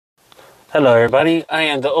Hello, everybody. I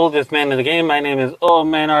am the oldest man in the game. My name is Old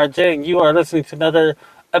Man RJ, and you are listening to another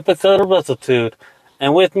episode of Wrestletude.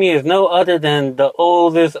 And with me is no other than the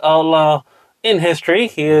oldest outlaw in history.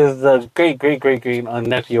 He is the great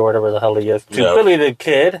nephew or whatever the hell he is to Billy the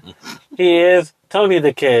Kid. He is Tony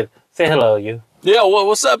the Kid. Say hello, you. Yeah, well,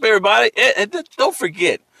 what's up, everybody? And don't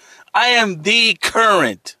forget, I am the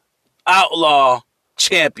current outlaw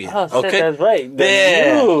champion. Oh, shit, okay, that's right.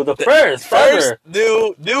 The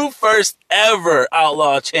first ever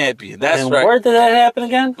outlaw champion. That's and right. Where did that happen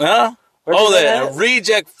again? Huh? That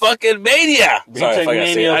Reject fucking Mania.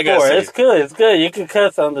 Rejectmania 4. It's good. It's good. You can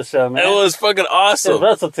cuss on the show, man. It was fucking awesome.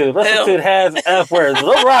 It's Wrestletude. Wrestletude has F words.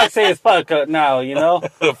 The Rock says fuck up now, you know?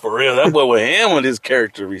 For real. That boy with him with his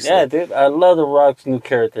character recently. Yeah, dude. I love The Rock's new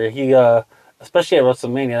character. He, especially at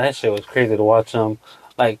WrestleMania, that shit was crazy to watch him.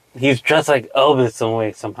 Like, he's dressed like Elvis some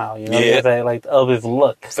way, somehow, you know? Yeah. He has that, like, Elvis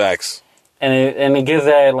look. Facts. And it gives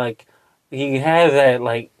that, like, he has that,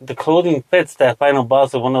 like, the clothing fits that final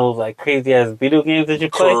boss of one of those, like, crazy-ass video games that you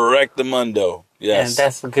play. Correct the mundo. Yes. And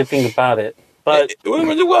that's the good thing about it. But it went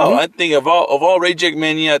really well. I think of all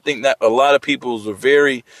Rejectmania, I think that a lot of people were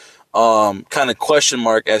very kind of question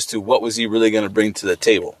mark as to what was he really going to bring to the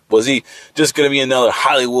table. Was he just going to be another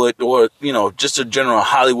Hollywood or, you know, just a general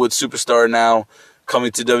Hollywood superstar now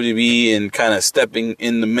coming to WWE and kind of stepping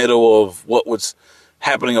in the middle of what was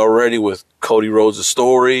happening already with Cody Rhodes'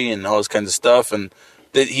 story and all this kinds of stuff, and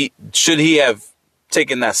that should he have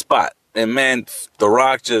taken that spot? And man, The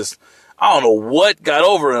Rock just, I don't know what got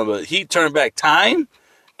over him, but he turned back time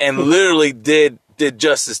and literally did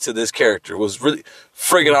justice to this character. It was really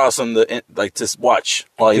friggin' awesome to watch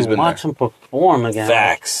while he's been there. Watch him perform again.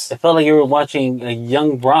 Facts. It felt like you were watching a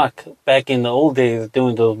young Brock back in the old days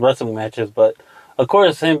doing those wrestling matches, but of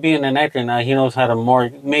course, him being an actor now, he knows how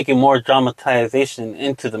to making more dramatization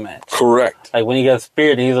into the match. Correct. Like when he got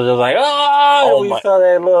speared, he's just like, oh, we saw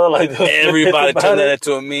that little like. Everybody turned that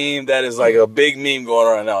into a meme. That is like a big meme going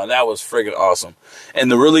on right now, and that was friggin' awesome.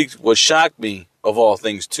 And what shocked me of all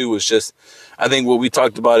things too was just, I think what we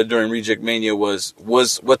talked about it during Rejectmania was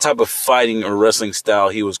what type of fighting or wrestling style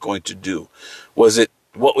he was going to do. Was it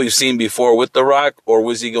what we've seen before with The Rock, or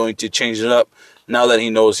was he going to change it up now that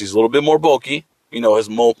he knows he's a little bit more bulky? You know, his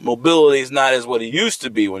mobility is not as what he used to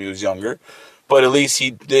be when he was younger, but at least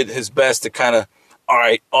he did his best to kind of, all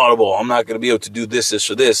right, audible, I'm not going to be able to do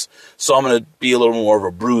this, or this, so I'm going to be a little more of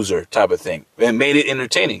a bruiser type of thing, and made it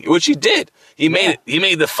entertaining, which he did. He made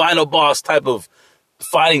the final boss type of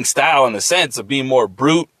fighting style in the sense of being more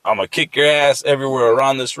brute. I'm going to kick your ass everywhere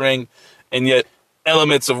around this ring, and yet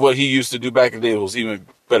elements of what he used to do back in the day was even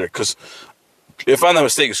better, because if I'm not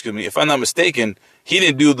mistaken, he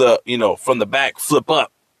didn't do the, from the back flip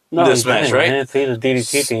up this match, right? Man. See the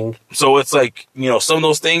DDT thing. So it's like, some of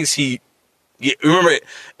those things remember,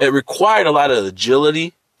 it required a lot of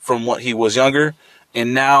agility from what he was younger.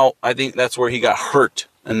 And now I think that's where he got hurt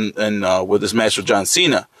and with this match with John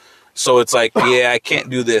Cena. So it's like, I can't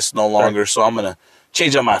do this no longer. So I'm going to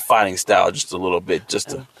change up my fighting style just a little bit.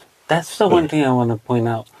 That's the one thing I want to point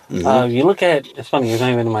out. Mm-hmm. You look at, it's funny, it's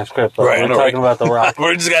not even in my script, but we're talking about The Rock.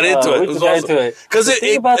 We just got into it. Because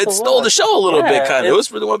it stole the show a little bit, kind of. It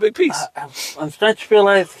was really one big piece. I'm starting to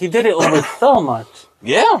realize he did it over so much.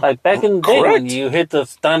 Yeah. Like back in the day when you hit the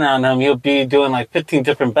stunner on him, you'll be doing like 15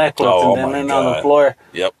 different backflips and then on the floor.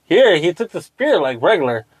 Yep. Here, he took the spear like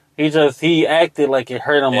regular. He acted like it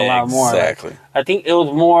hurt him a lot more. Exactly. I think it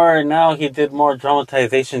was more, now he did more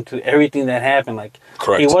dramatization to everything that happened. Like,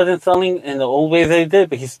 correct. He wasn't selling in the old ways that he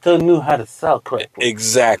did, but he still knew how to sell correctly.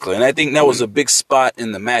 Exactly. And I think that was a big spot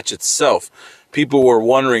in the match itself. People were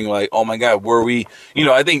wondering, like, oh my God, were we,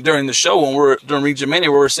 I think during the show, during Rejectmania, we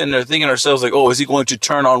were sitting there thinking to ourselves, like, oh, is he going to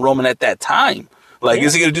turn on Roman at that time? Like,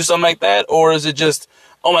 is he going to do something like that? Or is it just,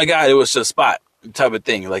 oh my God, it was just a spot type of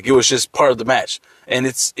thing? Like, it was just part of the match. And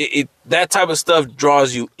that type of stuff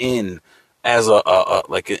draws you in as a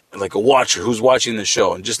watcher who's watching the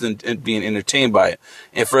show and just being entertained by it.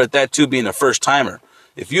 And for that too being a first timer,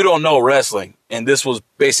 if you don't know wrestling and this was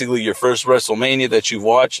basically your first WrestleMania that you've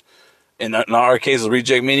watched, in our case of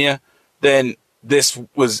Rejectmania, then this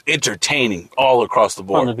was entertaining all across the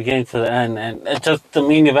board from the beginning to the end. And it's just the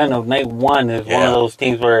main event of night one is one of those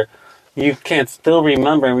things where you can still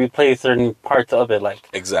remember and replay certain parts of it, like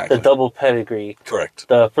exactly the double pedigree. Correct.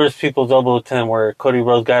 The first People's Double 10 where Cody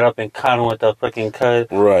Rhodes got up and caught him with the freaking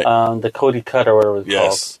cut. Right. The Cody cut or whatever it was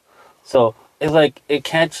called. So it's like it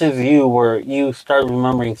catches you where you start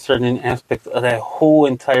remembering certain aspects of that whole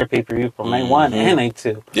entire pay-per-view from night one and night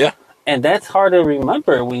two. Yeah. And that's hard to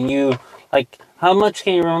remember when you, like, How much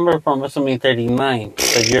can you remember from WrestleMania 39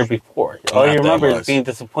 the year before? All you remember is being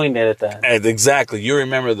disappointed at that. And exactly. You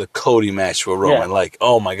remember the Cody match with Roman. Yeah. Like,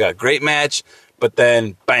 oh my God, great match. But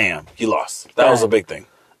then, bam, he lost. That was a big thing.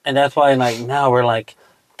 And that's why, like, now we're like,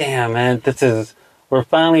 damn, man, we're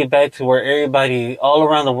finally back to where everybody all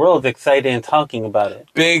around the world is excited and talking about it.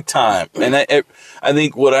 Big time. And I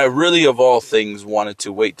think what I really, of all things, wanted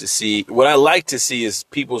to wait to see, what I like to see is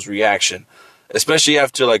people's reaction, especially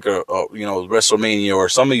after like a WrestleMania or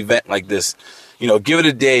some event like this. You know, give it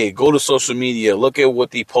a day, go to social media, look at what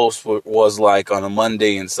the post was like on a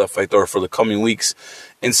Monday and stuff like that, or for the coming weeks,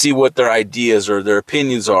 and see what their ideas or their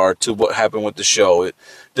opinions are to what happened with the show.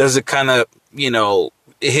 Does it kind of,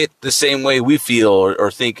 hit the same way we feel or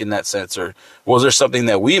think in that sense? Or was there something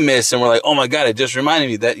that we missed and we're like, oh my God, it just reminded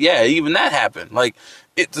me that, yeah, even that happened. Like,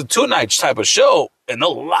 it's a 2-night type of show, and a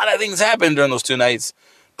lot of things happened during those 2 nights,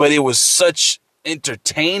 but it was such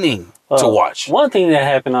entertaining to watch. One thing that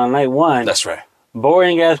happened on night 1. That's right.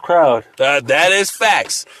 Boring ass crowd. That is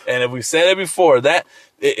facts. And if we said it before, that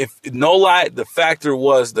if no lie, the factor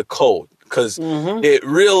was the cold, because it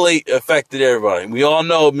really affected everybody. We all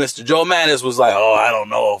know Mr. Joe Manis was like, oh, I don't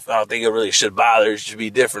think it really should bother. It should be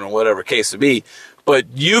different or whatever case it be.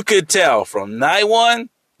 But you could tell from night 1,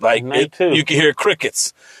 like night 2, you could hear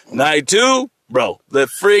crickets. Night 2, bro, the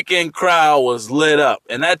freaking crowd was lit up,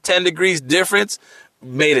 and that 10 degrees difference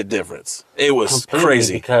made a difference. It was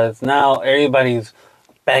crazy, because now everybody's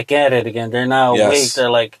back at it again. They're now awake. They're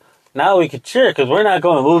like, now we can cheer because we're not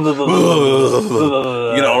going.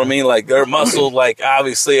 You know what I mean? Like, their muscles, like,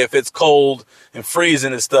 obviously if it's cold and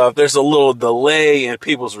freezing and stuff, there's a little delay in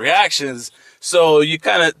people's reactions. So you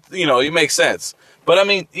kind of, you make sense. But I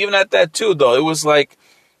mean, even at that too, though, it was like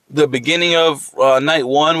the beginning of night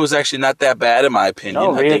 1 was actually not that bad, in my opinion.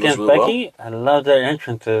 No, Rhea against Becky, I love their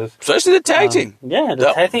entrances. Especially the tag team. Yeah,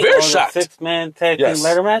 the tag team. Very shocked. The 6-man tag team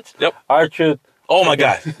ladder match. Yep. R-Truth. Oh my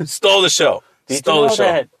God. Stole the show. Stole the show.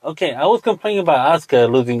 That? Okay, I was complaining about Asuka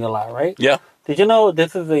losing a lot, right? Yeah. Did you know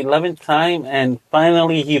this is the 11th time, and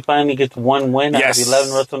he finally gets one win out of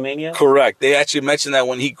 11 WrestleMania? Correct. They actually mentioned that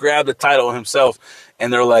when he grabbed the title himself,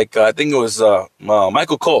 and they're like, I think it was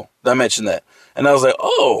Michael Cole that mentioned that. And I was like,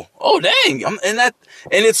 oh, dang. And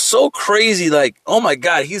it's so crazy. Like, oh my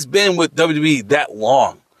God, he's been with WWE that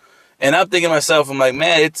long. And I'm thinking to myself, I'm like,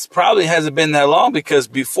 man, it's probably hasn't been that long, because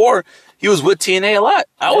before he was with TNA a lot.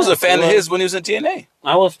 I was a fan of his when he was in TNA.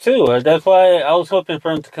 I was too. That's why I was hoping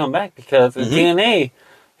for him to come back, because in TNA,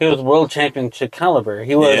 he was world championship caliber.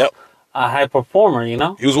 He was a high performer, He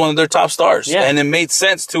was one of their top stars. Yeah. And it made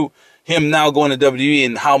sense to him now going to WWE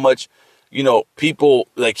and how much, people,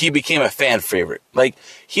 like, he became a fan favorite. Like,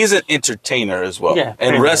 he's an entertainer as well. Yeah,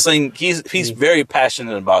 and wrestling, he's very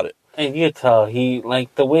passionate about it. And you tell,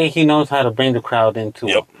 the way he knows how to bring the crowd into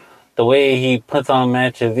it. The way he puts on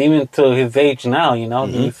matches, even to his age now,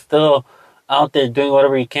 he's still out there doing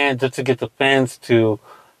whatever he can just to get the fans to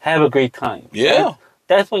have a great time. Yeah.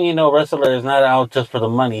 That's when a wrestler is not out just for the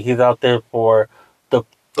money. He's out there for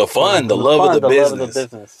the fun, the love of the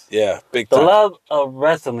business. Yeah, big time. The love of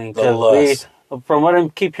wrestling. From what I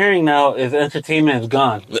keep hearing now, is entertainment is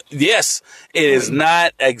gone. Yes, it is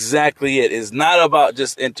not exactly it. It's not about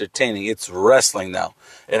just entertaining. It's wrestling now.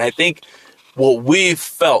 And I think what we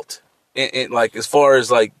felt, like, as far as,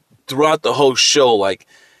 like, throughout the whole show, like,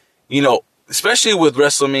 especially with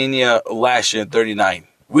WrestleMania last year in 39,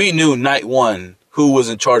 we knew night 1 who was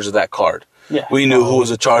in charge of that card. Yeah. We knew who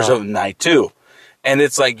was in charge of night 2. And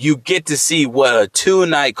it's like, you get to see what a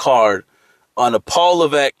 2-night card on a Paul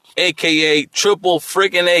Levesque, a.k.a. Triple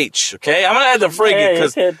Freaking H, okay? I'm going to have to freak it,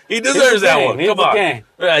 because he deserves that one. Come on.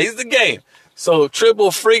 Yeah, he's the game. So,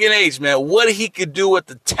 Triple Freaking H, man, what he could do with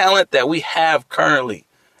the talent that we have currently.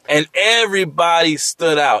 And everybody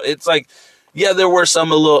stood out. It's like, yeah, there were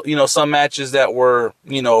some matches that were,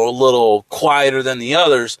 a little quieter than the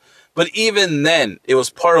others. But even then, it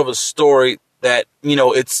was part of a story that,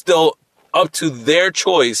 it's still up to their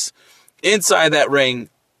choice inside that ring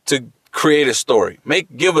to create a story.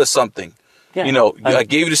 Give us something. Yeah. I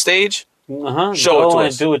gave you the stage. Show it to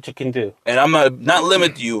us. Do what you can do. And I'm not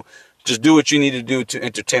limit you. Just do what you need to do to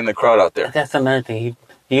entertain the crowd out there. That's another thing.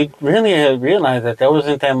 He really realized that there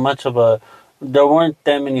weren't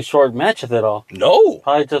that many short matches at all. No.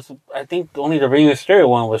 Probably I think only the Rey Mysterio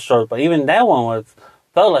one was short, but even that one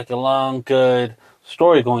felt like a long, good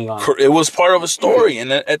story going on. It was part of a story.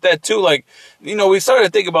 And at that too, like, we started to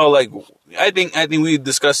think about, like, I think we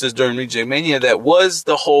discussed this during Rejectmania, that was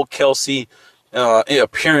the whole Kelsey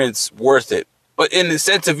appearance worth it. But in the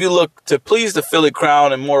sense, if you look to please the Philly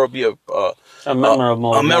crowd and more will be a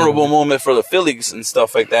memorable moment for the Phillies and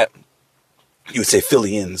stuff like that, you would say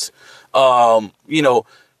Phillians. You know,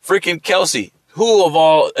 freaking Kelsey. Who of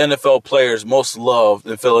all NFL players most loved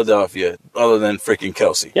in Philadelphia other than freaking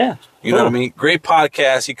Kelsey? Yeah. You know what I mean? Great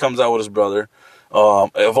podcast. He comes out with his brother.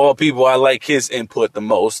 Of all people, I like his input the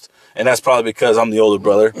most. And that's probably because I'm the older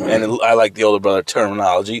brother. And I like the older brother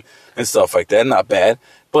terminology and stuff like that. Not bad.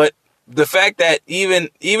 But the fact that even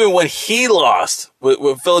when he lost,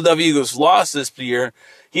 when Philadelphia Eagles lost this year,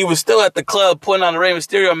 he was still at the club putting on the Rey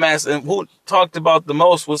Mysterio mask. And who talked about the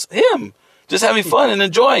most was him. Just having fun and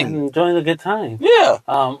enjoying. And enjoying a good time. Yeah.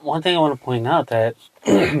 One thing I want to point out that...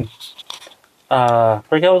 forget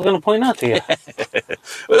what I was going to point out to you. It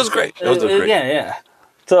was great. It was great. Yeah.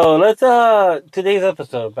 So let's, today's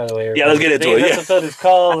episode, by the way. Yeah, let's get into it. Today's episode is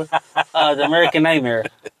called The American Nightmare.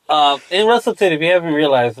 In Wrestletude, if you haven't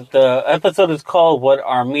realized, the episode is called what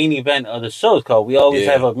our main event of the show is called. We always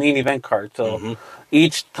have a main event card. So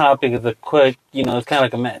each topic is a quick, it's kind of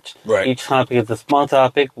like a match. Right. Each topic is a small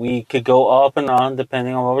topic. We could go up and on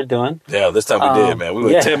depending on what we're doing. Yeah, this time we did, man. We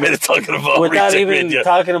were 10 minutes talking about without even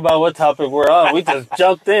talking about what topic we're on. We just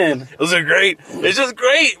jumped in. Those are great. It's just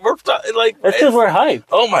great. We're like, it's because we're hyped.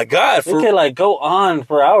 Oh my god! We could go on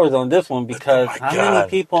for hours on this one because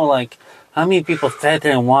how many people sat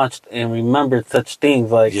there and watched and remembered such things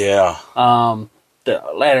like the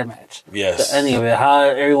ladder match, yes, any of it. How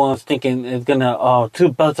everyone was thinking is gonna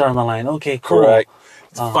 2 belts are on the line. Okay, cool. Correct.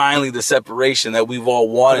 It's finally the separation that we've all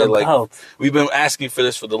wanted. Like belts. We've been asking for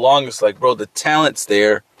this for the longest. Like, bro, the talent's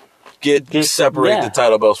there. Separate the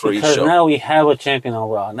title belts for each show. Because now we have a champion on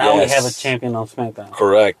Raw. Now we have a champion on SmackDown.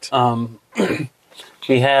 Correct.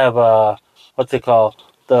 We have what's it called?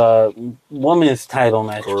 The women's title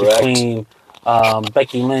match between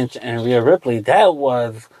Becky Lynch and Rhea Ripley. That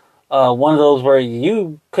was one of those where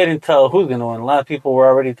you couldn't tell who's going to win. A lot of people were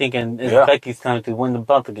already thinking it's Becky's time to win the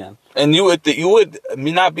belt again. And you would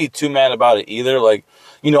not be too mad about it either. Like,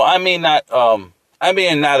 I may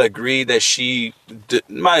not agree that she did,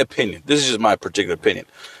 my opinion. This is just my particular opinion.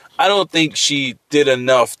 I don't think she did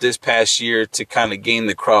enough this past year to kind of gain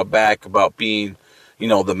the crowd back about being,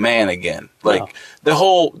 the man again. Like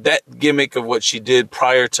that gimmick of what she did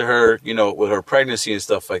prior to her, with her pregnancy and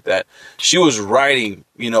stuff like that. She was riding,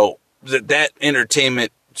 that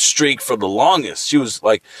entertainment streak for the longest. She was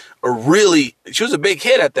she was a big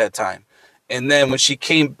hit at that time. And then when she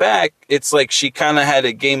came back, it's like she kind of had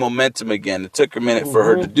to gain momentum again. It took a minute for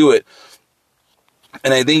her to do it.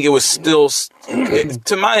 And I think it was still,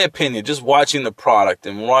 to my opinion, just watching the product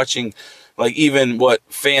and watching even what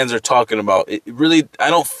fans are talking about, it really, I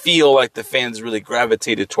don't feel like the fans really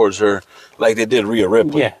gravitated towards her like they did Rhea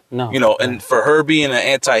Ripley. Yeah, no. And for her being an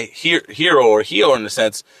anti-hero or heel in a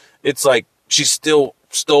sense, it's like she still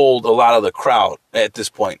stole a lot of the crowd at this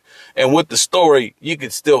point. And with the story, you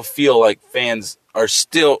could still feel like fans are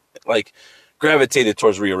still gravitated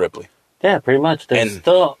towards Rhea Ripley. Yeah, pretty much. They're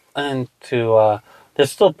still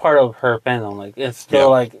part of her fandom. It's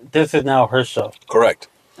still this is now her show. Correct.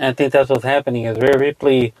 And I think that's what's happening is Rhea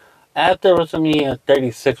Ripley, after WrestleMania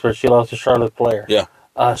 36, where she lost to Charlotte Flair,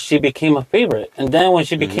 she became a favorite. And then when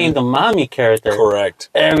she became the mommy character, correct,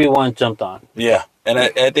 everyone jumped on. Yeah. And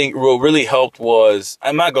I think what really helped was,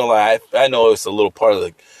 I'm not gonna lie, I know it's a little part of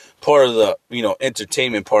the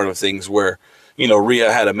entertainment part of things where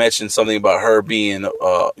Rhea had to mention something about her being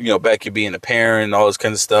Becky being a parent and all this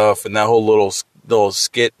kind of stuff, and that whole little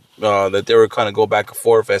skit that they were kind of go back and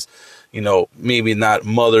forth as maybe not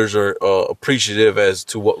mothers or appreciative as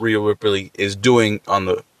to what Rhea Ripley is doing on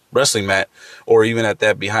the wrestling mat or even at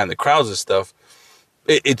that behind the crowds and stuff.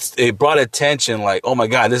 It brought attention oh my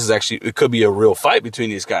God, it could be a real fight between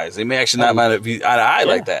these guys. They may actually not be eye to eye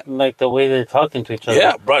like that. Like the way they're talking to each other.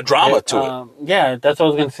 Yeah, brought drama to it. Yeah, that's what I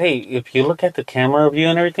was going to say. If you look at the camera view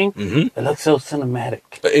and everything, it looks so cinematic.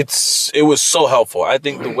 It was so helpful. I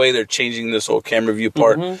think the way they're changing this whole camera view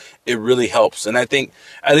part, it really helps. And I think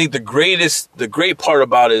the great part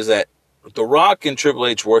about it is that The Rock and Triple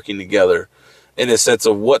H working together in a sense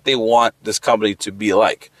of what they want this company to be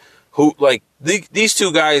like. These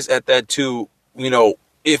two guys at that too,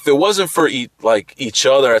 if it wasn't for each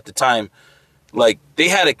other at the time, they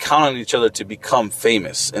had to count on each other to become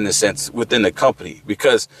famous in a sense within the company,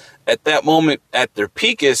 because at that moment at their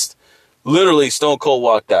peakest, literally Stone Cold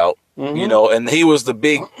walked out, and he was the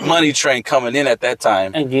big money train coming in at that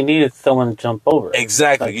time. And you needed someone to jump over.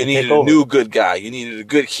 Exactly. You needed a new good guy. You needed a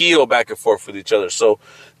good heel back and forth with each other. So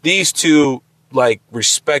these two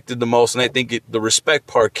respected the most, and I think the respect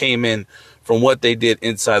part came in from what they did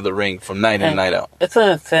inside the ring from night in, night out. It's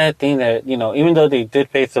a sad thing that, even though they did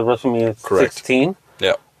face the WrestleMania 16,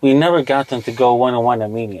 we never got them to go one-on-one at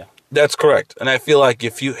Mania. That's correct. And I feel like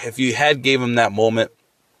if you had gave them that moment,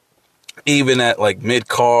 even at like mid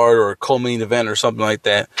card or a co-main event or something like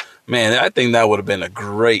that. Man, I think that would have been a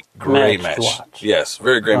great match. to watch. Yes,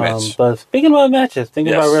 very great match. But speaking about matches,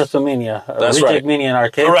 thinking Yes. about WrestleMania, That's right. Rejectmania and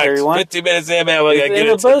Arcade, Correct. everyone. 50 minutes in, man. We got to In get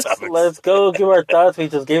the into the books, topics. let's go give our thoughts. We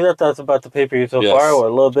just gave our thoughts about the pay-per-view so Yes. far, or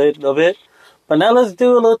a little bit. But now let's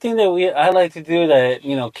do a little thing that I like to do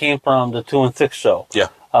that, came from the 2 and 6 show. Yeah.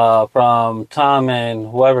 From Tom and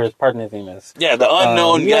whoever his partner's name is. Yeah, the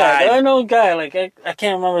unknown guy. Yeah, the unknown guy. Like, I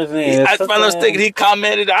can't remember his name. I found out thinking he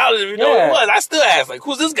commented. I don't even know who it was. I still ask, like,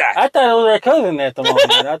 who's this guy? I thought it was our cousin at the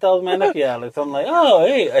moment. I thought it was my nephew Alex. I'm like, oh,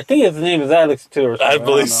 hey, I think his name is Alex too or something. I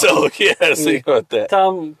believe so. Yeah, see about that.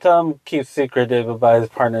 Tom keeps secretive by his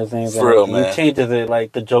partner's name. For real, man. He changes it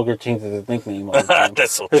like the Joker changes his nickname all the time.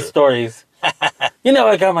 That's so his true. stories.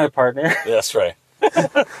 I got my partner. That's right.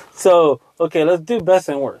 So, okay, let's do best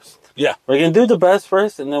and worst. Yeah. We're going to do the best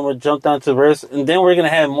first, and then we'll jump down to worst, and then we're going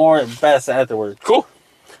to have more best afterwards. Cool.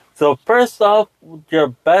 So, first off, your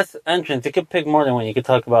best entrance. You could pick more than one. You could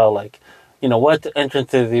talk about, like, what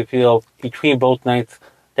entrances you feel between both nights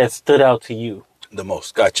that stood out to you. The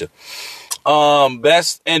most. Gotcha.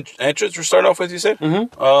 Best entrance we're starting off with, you said?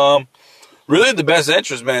 Mm-hmm. Really the best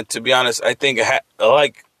entrance, man, to be honest. I think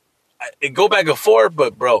it go back and forth,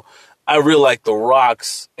 but, bro, I really like The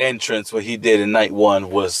Rock's entrance, what he did in night one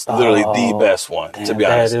was literally the best one, to be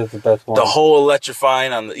honest. That is the best one. The whole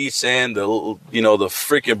electrifying on each end, the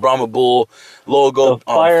freaking Brahma Bull logo on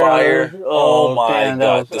fire. Oh my damn,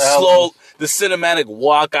 God. The cinematic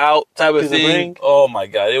walkout type of thing. Ring. Oh my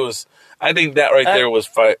God. I think that right there was,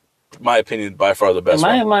 my opinion, by far the best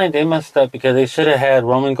one. In my mind, they messed up because they should have had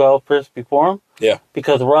Roman go out first before him. Yeah.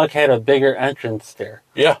 Because The Rock had a bigger entrance there.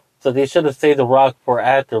 Yeah. So they should have saved The Rock for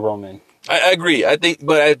after Roman. I agree. I think,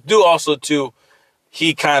 but I do also too.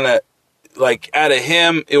 He kind of out of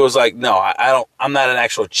him, it was like, no, I'm not an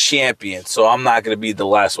actual champion, so I'm not going to be the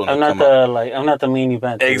last one. I'm not the main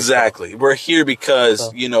event. Exactly. We're here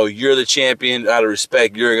because you're the champion. Out of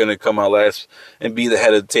respect, you're going to come out last and be the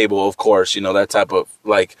head of the table. Of course, that type of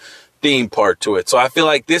theme part to it. So I feel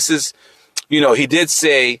like this is, he did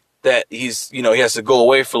say that he's, he has to go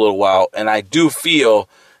away for a little while, and I do feel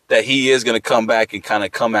that he is going to come back and kind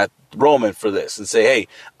of come at Roman for this and say, hey,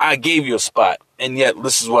 I gave you a spot, and yet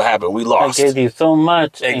this is what happened. We lost. I gave you so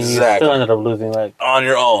much, and you Exactly. still ended up losing. On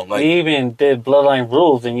your own. You even did Bloodline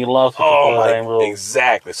rules, and you lost with the Bloodline rules.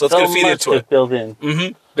 Exactly. So it's going to feed into it. Built in.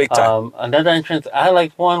 Mm-hmm. Big time. Another entrance I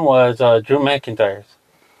liked one was Drew McIntyre's,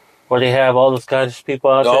 where they have all the Scottish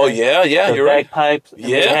people out there. Oh, yeah, the you're right. bagpipes. And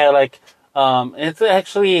Yeah. they had it's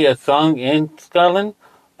actually a song in Scotland,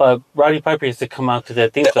 but Roddy Piper used to come out to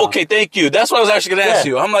that theme song. Okay, thank you. That's what I was actually going to ask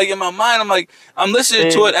you. I'm in my mind, I'm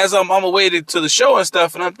listening to it as I'm away to the show and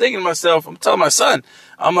stuff, and I'm thinking to myself, I'm telling my son,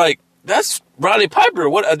 I'm like, that's Roddy Piper.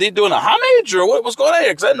 What, are they doing a homage or what's going on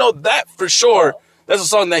here? Because I know that for sure. That's a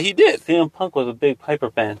song that he did. CM Punk was a big Piper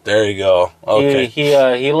fan. There you go. Okay.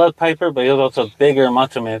 He loved Piper, but he was also a bigger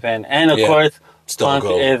Macho Man fan. And, of course, Punk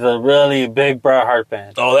is a really big Bret Hart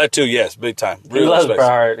fan. Oh, that too, yes. Big time. He loves Bret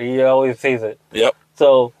Hart. He always says it. Yep.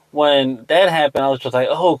 So when that happened, I was just like,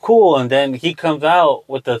 oh, cool. And then he comes out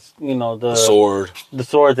with the sword. The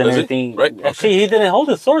swords and everything. Right? Okay. Actually, he didn't hold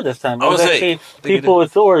his sword this time. It was actually people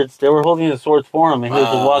with swords. They were holding the swords for him, and he was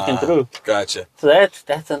just walking through. Gotcha. So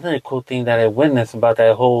that's another cool thing that I witnessed about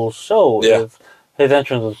that whole show. Yeah. Is his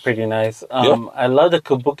entrance was pretty nice. I love the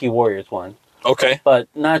Kabuki Warriors one. Okay. But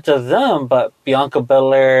not just them, but Bianca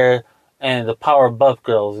Belair and the Power Buff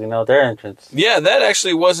Girls, their entrance. Yeah, that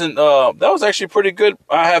actually wasn't, that was actually pretty good.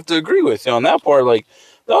 I have to agree with you on that part.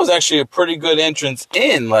 That was actually a pretty good entrance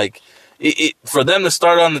in. For them to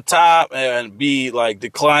start on the top and be,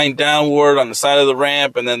 declined downward on the side of the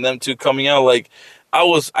ramp and then them two coming out,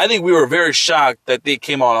 I think we were very shocked that they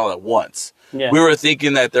came on all at once. Yeah. We were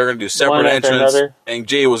thinking that they're going to do separate entrance, and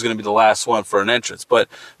Jay was going to be the last one for an entrance. But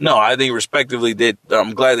no, I think respectively,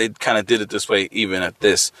 I'm glad they kind of did it this way, even at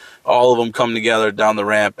this. All of them come together down the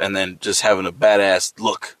ramp and then just having a badass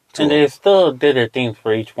look. And they still did their themes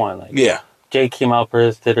for each one. Jay came out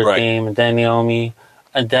first, did her theme, and then Naomi.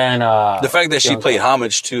 And then the fact that she played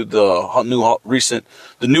homage to the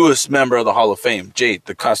newest member of the Hall of Fame, Jade,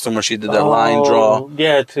 the costume where she did that line draw.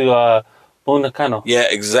 Yeah, to Bunakano. Yeah,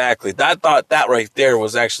 exactly. I thought that right there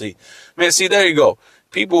was actually, man. See, there you go.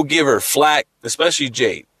 People give her flack, especially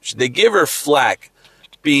Jade. They give her flack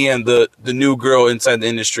being the new girl inside the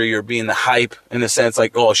industry or being the hype in a sense,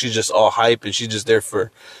 she's just all hype and she's just there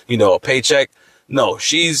for a paycheck. No,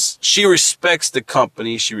 she respects the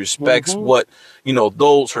company. She respects what,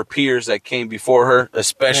 those, her peers that came before her,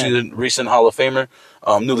 especially the recent Hall of Famer,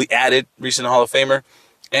 newly added recent Hall of Famer.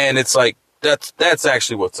 And it's that's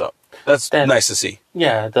actually what's up. That's nice to see.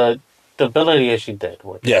 Yeah, the stability as she did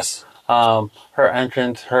with it. Yes. Her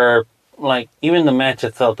entrance, her, like, even the match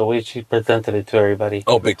itself, the way she presented it to everybody.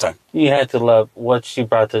 Oh, big time. You had to love what she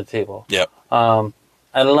brought to the table. Yep.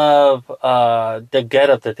 I love the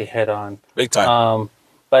getup that they had on. Big time.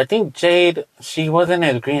 But I think Jade, she wasn't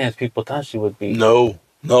as green as people thought she would be.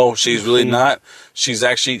 No, she's really not. She's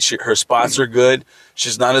actually, her spots are good.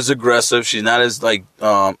 She's not as aggressive. She's not as, like,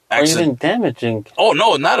 or even damaging. Oh,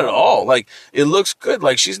 no, not at all. Like, it looks good.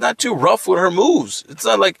 Like, she's not too rough with her moves. It's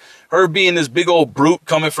not like her being this big old brute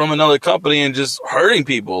coming from another company and just hurting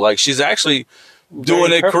people. Like, she's actually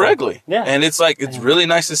doing it correctly. Yeah. And it's like, it's really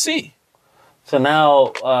nice to see. So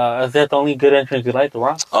now, is that the only good entrance you like, The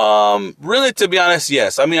Rock? Really, to be honest,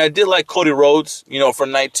 yes. I mean, I did like Cody Rhodes, for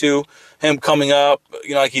night 2, him coming up,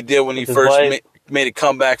 like he did when he first made a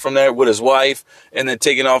comeback from there with his wife, and then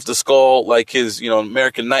taking off the skull, like his,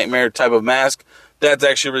 American Nightmare type of mask. That's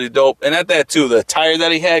actually really dope. And at that, too, the attire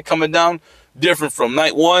that he had coming down, different from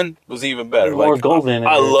night 1, was even better. More like, golden.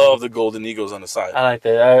 I love the golden eagles on the side. I like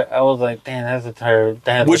that. I was like, damn, that's a tire.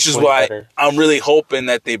 Which is why I'm really hoping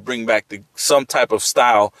that they bring back some type of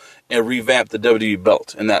style and revamp the WWE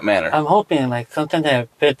belt in that manner. I'm hoping, like, something that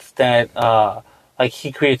fits that, like,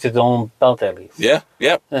 he creates his own belt at least. Yeah.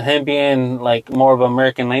 And him being, like, more of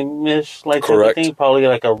American Nightmare-ish, like, correct. Thing, probably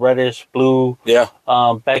like a reddish blue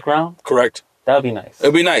background. Correct. That would be nice. It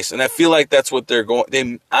would be nice. And I feel like that's what they're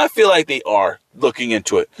going... I feel like they are looking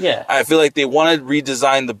into it. Yeah. I feel like they want to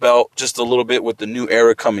redesign the belt just a little bit with the new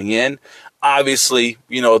era coming in. Obviously,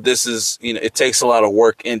 this is... it takes a lot of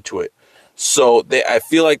work into it. So I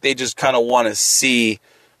feel like they just kind of want to see,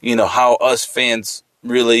 how us fans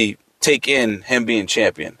really take in him being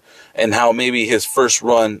champion. And how maybe his first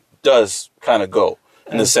run does kind of go.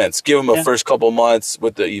 In a sense, give him a first couple months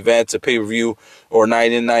with the events, a pay-per-view, or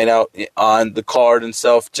night in, night out on the card and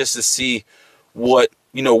stuff, just to see what,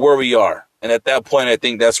 where we are. And at that point, I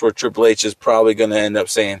think that's where Triple H is probably going to end up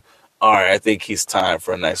saying, all right, I think he's time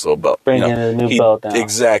for a nice little belt. Bring in a new belt down.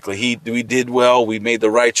 Exactly. We did well. We made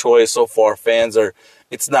the right choice so far.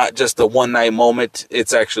 It's not just a one-night moment.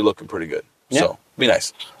 It's actually looking pretty good. Yeah. So, be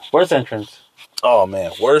nice. Worst entrance? Oh,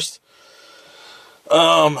 man. Worst?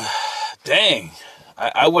 Dang.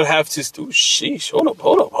 I would have to... Sheesh.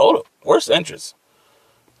 Hold up. Worst entrance.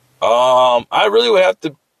 I really would have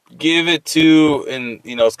to give it to... And,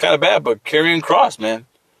 it's kind of bad, but Karrion Kross, man.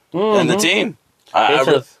 Mm-hmm. And the team. It's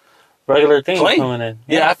just regular team coming in.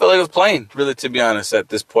 Yeah, I feel like it was plain, really, to be honest, at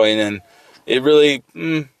this point. And it really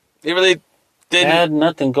didn't... They had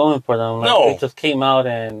nothing going for them. They just came out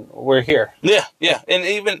and we're here. Yeah. And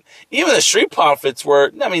even the Street Profits were,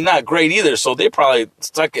 not great either. So they probably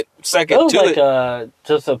stuck it second to it. It was like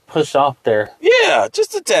just a push off there. Yeah,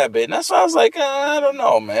 just a tad bit. And that's why I was like, I don't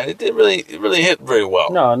know, man. It really hit very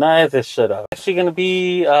well. No, not as it should have. Actually going to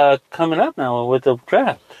be coming up now with the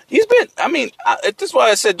draft. He's been, this is why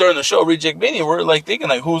I said during the show, Rejectmania, we're like thinking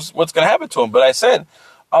like, what's going to happen to him? But I said,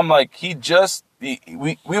 I'm like,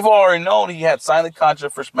 we've already known he had signed the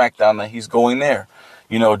contract for SmackDown that he's going there.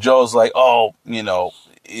 Joe's like,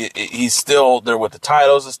 he's still there with the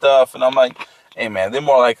titles and stuff. And I'm like, hey, man, they're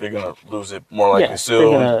more likely going to lose it more likely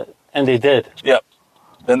soon. And they did. Yep.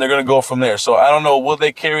 Then they're going to go from there. So I don't know. Will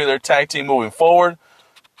they carry their tag team moving forward?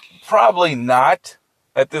 Probably not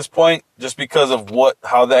at this point, just because of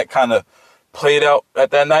how that kind of played out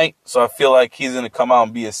at that night. So I feel like he's going to come out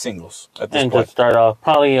and be a singles at this point. And just start off.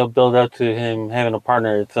 Probably a build up to him having a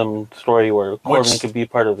partner in some story where Corbin could be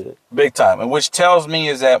part of it. Big time. And which tells me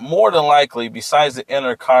is that more than likely, besides the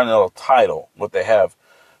Intercontinental title, what they have,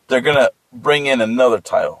 they're going to bring in another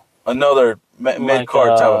title. Another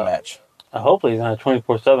mid-card type of match. Hopefully he's not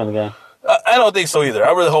 24/7 again. I don't think so either.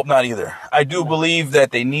 I really hope not either. I do believe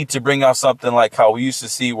that they need to bring out something like how we used to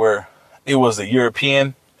see where it was a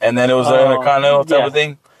European and then it was an Intercontinental type of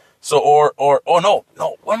thing. So, no,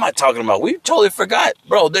 what am I talking about? We totally forgot.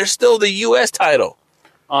 Bro, there's still the U.S. title.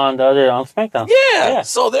 On SmackDown. Yeah.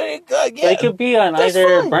 So there you go. Yeah. They could be on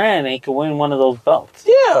either brand and he could win one of those belts.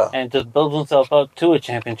 Yeah. And just build himself up to a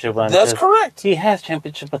championship run. That's correct. He has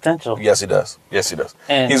championship potential. Yes, he does.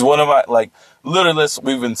 And he's one of my, literally,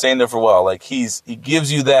 we've been saying that for a while. He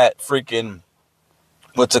gives you that freaking,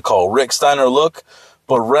 what's it called, Rick Steiner look,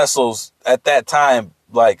 but wrestles at that time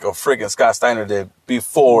like a freaking Scott Steiner did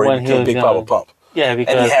before he became Big Papa Pump. Yeah,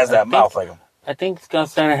 because and he has that mouth like him. I think Scott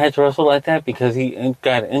Steiner had to wrestle like that because he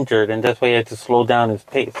got injured, and that's why he had to slow down his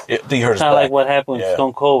pace. He hurt his back. Kind of like what happened with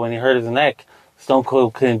Stone Cold when he hurt his neck. Stone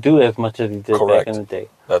Cold couldn't do as much as he did back in the day.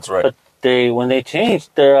 That's right. But when they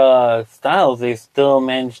changed their styles, they still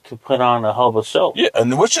managed to put on a hell of a show. Yeah,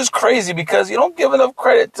 and which is crazy because you don't give enough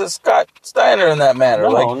credit to Scott Steiner in that matter.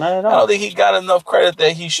 No, not at all. I don't think he got enough credit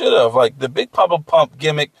that he should have. Like the Big Papa Pump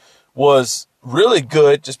gimmick was really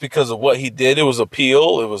good just because of what he did. It was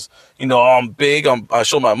appeal. It was, I'm big. I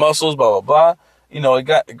show my muscles. Blah blah blah.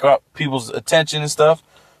 It got people's attention and stuff.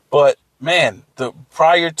 But man, the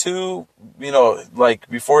prior to, like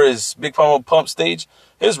before his Big Papa Pump stage,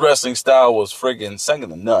 his wrestling style was friggin' second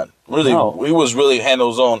to none. Really, he was really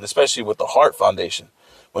handle zone, especially with the Hart Foundation.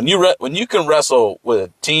 When you can wrestle with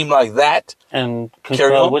a team like that and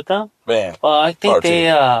control with them, man. Well, I think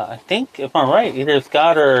I think if I'm right, either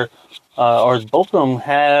Scott or both of them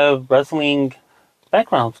have wrestling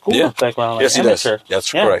background, school background. Like yes, he amateur. does.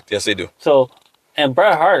 That's correct. Yes, they do. So, and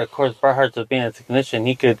Bret Hart, of course, just being a technician,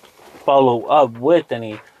 he could follow up with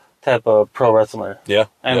any type of pro wrestler. Yeah,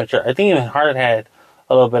 amateur. I think even Hart had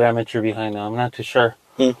a little bit amateur behind him. I'm not too sure.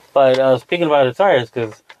 But speaking about attires,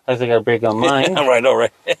 because I got to break on mine.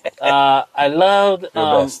 right. I loved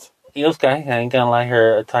Io Sky. I ain't gonna lie,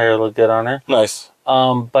 her attire looked good on her. Nice.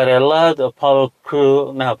 But I loved not Apollo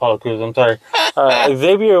Crews, I'm sorry.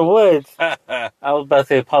 Xavier Woods. I was about to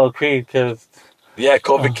say Apollo Creed because... Yeah,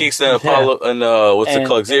 Kofi Kingston and Apollo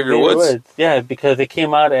and Xavier Woods. Yeah, because it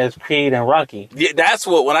came out as Creed and Rocky. Yeah, that's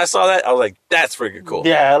when I saw that, I was like, that's freaking cool.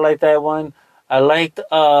 Yeah, I like that one. I liked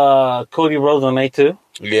Cody Rhodes on night 2.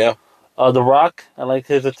 Yeah. The Rock, I liked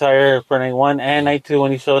his attire for night 1 and night 2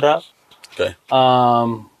 when he showed up. Okay.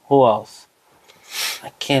 Who else? I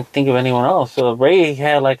can't think of anyone else. So Ray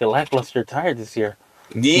had like a lackluster attire this year.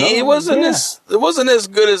 Yeah, it wasn't as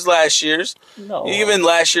good as last year's. No. Even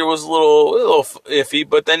last year was a little iffy,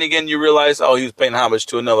 but then again you realize, he was paying homage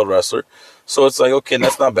to another wrestler. So it's like, okay,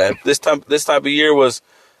 that's not bad. This type of year was,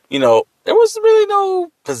 there was really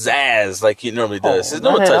no pizzazz like he normally does. There's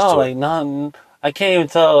no touch to it. Like none. I can't even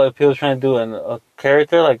tell if he was trying to do a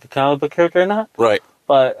character, like the comic book character or not. Right.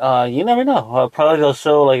 But you never know. Probably they'll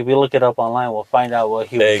show, like, if you look it up online, we'll find out what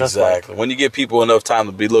he was just like. Exactly. When you give people enough time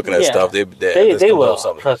to be looking at stuff, they will.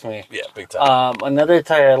 Trust me. Yeah, big time. Another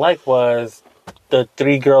attire I liked was the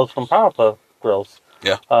 3 girls from Powerpuff Girls.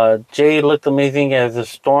 Yeah. Jay looked amazing as a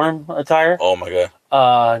Storm attire. Oh, my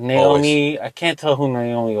God. Naomi, I can't tell who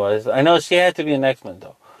Naomi was. I know she had to be an X-Men,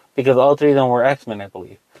 though, because all 3 of them were X-Men, I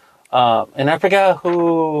believe. And I forgot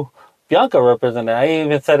who Bianca represented. I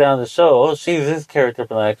even said it on the show, she's his character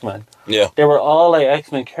from the X-Men. Yeah. They were all like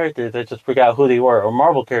X-Men characters. I just forgot who they were, or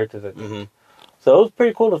Marvel characters. Mm-hmm. So it was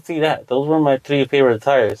pretty cool to see that. Those were my 3 favorite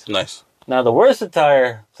attires. Nice. Now the worst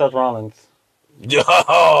attire, Seth Rollins.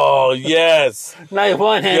 Oh, yes. Night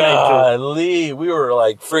 1 and Golly, we were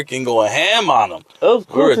like freaking going ham on him. It was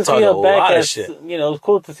cool to see him back as, it was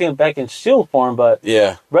cool to see him back in Shield form, but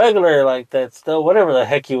regular like that stuff, whatever the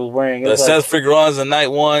heck he was wearing. The Seth freaking Rollins in Night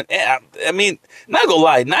 1. I mean, not gonna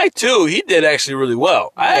lie, Night 2 he did actually really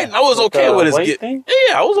well. I was okay with his thing.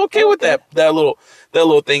 Yeah, I was okay with that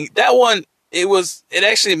little thing. That one. It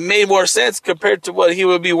actually made more sense compared to what he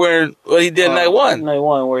would be wearing, what he did in Night 1. Night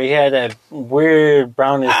 1, where he had that weird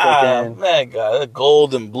brownish looking. Man, God, that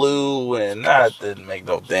gold and blue, and that didn't make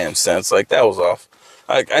no damn sense. Like, that was off.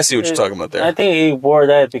 I see what you're talking about there. I think he wore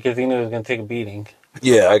that because he knew he was going to take a beating.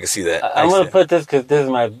 Yeah, I can see that. I'm going to put this because this is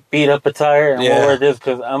my beat-up attire, and I'm going to wear this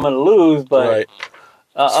because I'm going to lose, but... Right.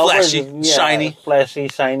 Flashy, shiny. Flashy,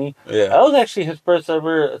 shiny. Yeah. That was actually his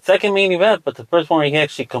second main event, but the first one where he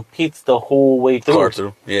actually competes the whole way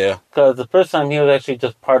through. Yeah. Because the first time he was actually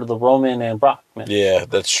just part of the Roman and Brock match. Yeah,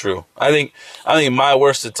 that's true. I think my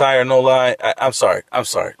worst attire, no lie, I'm sorry,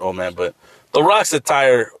 oh man, but The Rock's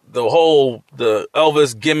attire, the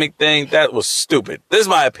Elvis gimmick thing, that was stupid. This is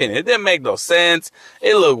my opinion. It didn't make no sense.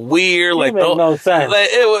 It looked weird. It made no sense.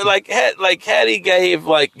 It was had he gave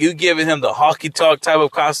you giving him the hockey talk type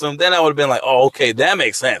of costume, then I would have been like, oh, okay, that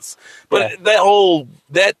makes sense. But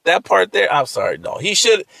that part there, I'm sorry, no. He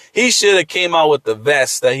should have came out with the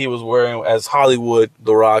vest that he was wearing as Hollywood,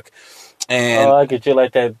 The Rock. And I get you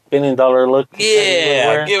like that $1 billion look.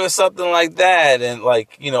 Yeah, give us something like that, and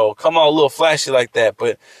come out a little flashy like that.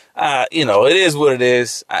 But it is what it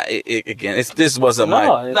is. This wasn't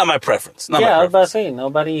not my preference. I was about to say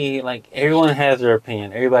nobody everyone has their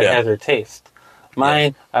opinion. Everybody has their taste.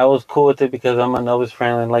 Mine, I was cool with it because I'm an Elvis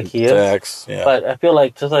fan like he is. But I feel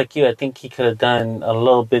like just like you, I think he could have done a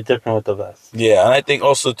little bit different with the vest. Yeah, and I think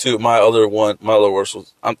also too my other worst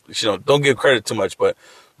was don't give credit too much, but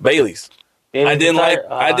Bailey's. I didn't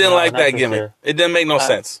like that gimmick. Sure. It didn't make no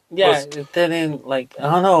sense. Yeah, it didn't I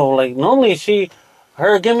don't know. Normally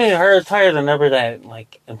her gimmick, her attires are never that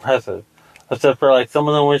impressive, except for some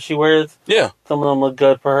of them when she wears. Yeah. Some of them look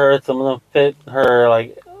good for her. Some of them fit her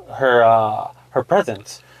her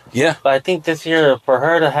presence. Yeah. But I think this year, for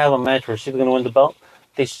her to have a match where she's going to win the belt,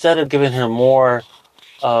 they should have given her more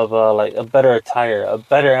of like a better attire, a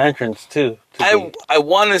better entrance too. I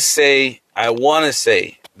want to say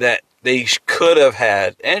that they could have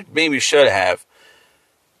had, and maybe should have,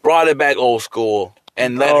 brought it back old school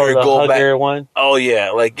and let her go back. One. Oh yeah,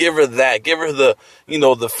 like give her that, give her the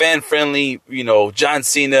the fan friendly John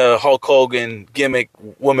Cena, Hulk Hogan gimmick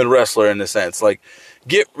woman wrestler in a sense. Like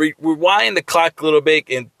rewind the clock a little bit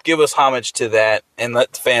and give us homage to that and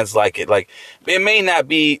let the fans like it. Like it may not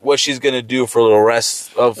be what she's gonna do for the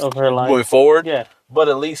rest of her life going forward. Yeah. But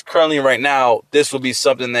at least currently right now, this will be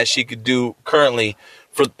something that she could do currently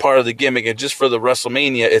for part of the gimmick and just for the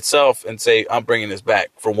WrestleMania itself and say, I'm bringing this back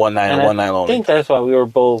for one night and one night only. I think that's why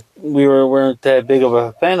weren't that big of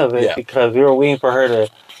a fan of it because we were waiting for her to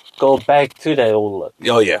go back to that old look.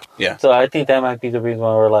 Oh, yeah, yeah. So I think that might be the reason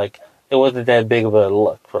why we're like, it wasn't that big of a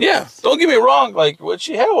look for us. Don't get me wrong. Like, what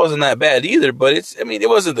she had wasn't that bad either, but it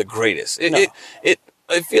wasn't the greatest.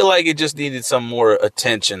 I feel like it just needed some more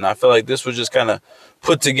attention. I feel like this was just kind of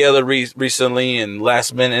put together recently and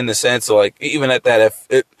last minute in the sense of like, even at that,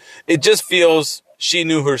 it just feels she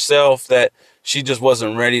knew herself that she just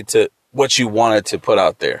wasn't ready to what she wanted to put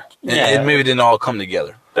out there. And maybe it didn't all come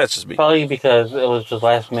together. That's just me. Probably because it was just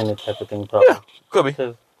last minute type of thing. Probably. Yeah, could be.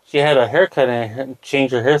 Because she had a haircut and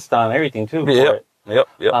changed her hairstyle and everything too. Yep.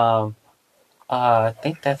 I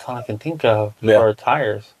think that's all I can think of Yeah. for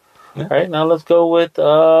attires. Yeah. All right, now let's go with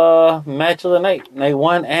match of the night, night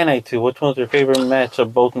 1 and night 2. Which one's your favorite match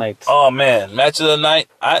of both nights? Oh man, match of the night.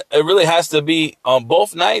 It really has to be on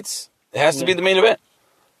both nights. It has to be the main event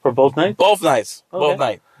for both nights. Both nights. Okay. Both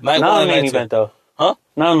nights. Night Not 1 a and main night event 2. though. Huh?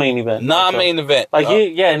 Not a main event. Not a main event. Like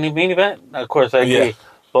in the main event, of course I agree. Yeah.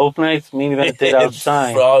 Both nights main event did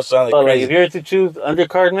outshine. Like but crazy. like if you were to choose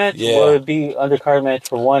undercard match, what would be undercard match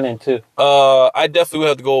for 1 and 2? I definitely would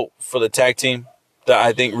have to go for the tag team. That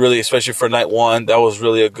I think really, especially for night 1, that was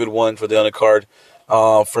really a good one for the undercard.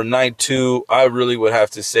 For night 2, I really would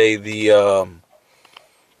have to say the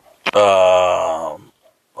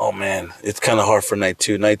oh man, it's kind of hard for night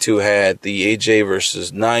 2. Night 2 had the AJ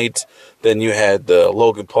versus Knight. Then you had the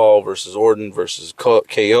Logan Paul versus Orton versus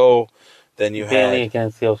KO. Then you had Bailey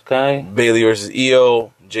against Io Sky. Bailey versus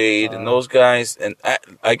Io, Jade, and those guys. And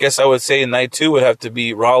I guess I would say night 2 would have to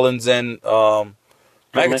be Rollins and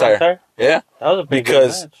McIntyre. Yeah, that was a big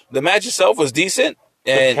because match. The match itself was decent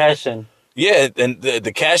and the cash-in. Yeah, and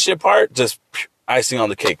the cash-in part just icing on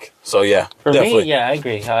the cake. So yeah, for definitely. me, yeah, I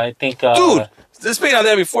agree. I think, dude, speaking of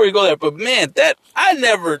that, before you go there, but man, I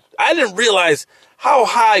didn't realize how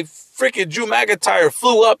high freaking Drew McIntyre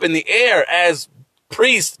flew up in the air as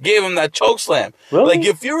Priest gave him that choke slam. Really? Like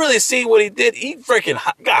if you really see what he did, he freaking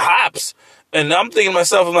got hops. And I'm thinking to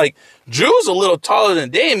myself, I'm like, Drew's a little taller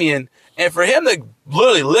than Damian. And for him to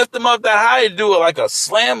literally lift him up that high and do like a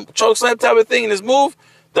choke slam type of thing in his move,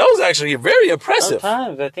 that was actually very impressive.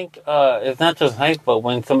 Sometimes I think it's not just height, but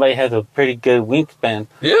when somebody has a pretty good wingspan.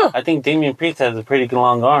 Yeah. I think Damian Priest has a pretty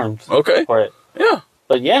long arms. Okay. For it. Yeah.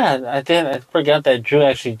 But yeah, I forgot that Drew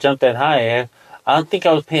actually jumped that high. I don't think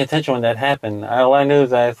I was paying attention when that happened. All I knew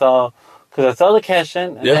is I saw the cash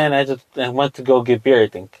in, and then I went to go get beer, I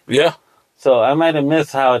think. Yeah. So I might have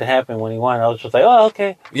missed how it happened when he won. I was just like, oh,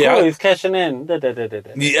 okay. Yeah. Cool, he's cashing in.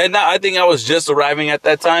 Yeah, no, I think I was just arriving at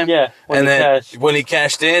that time. Yeah. When he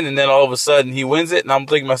cashed in, and then all of a sudden he wins it, and I'm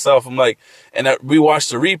thinking to myself, I'm like, and we watched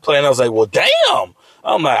the replay, and I was like, well, damn.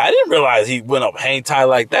 I'm like, I didn't realize he went up hang time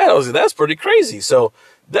like that. I was like, that's pretty crazy. So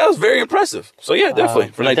that was very impressive. So yeah, definitely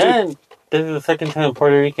for night 2. This is the second time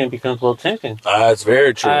Puerto Rican becomes world champion. That's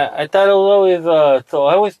very true. I thought it was always, so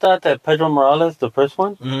I always thought that Pedro Morales, the first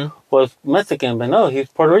one, was Mexican, but no, he's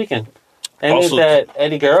Puerto Rican. That means that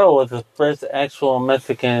Eddie Guerrero was the first actual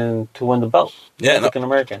Mexican to win the belt. Yeah, Mexican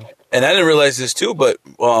American. And I didn't realize this too, but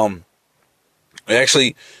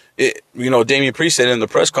actually, Damian Priest said in the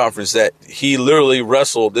press conference that he literally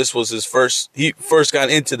wrestled. This was his first. He first got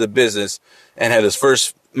into the business and had his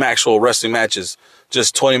first actual wrestling matches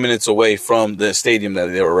just 20 minutes away from the stadium that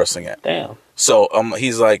they were wrestling at. Damn. So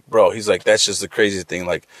he's like, that's just the crazy thing.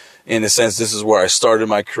 Like, in a sense, this is where I started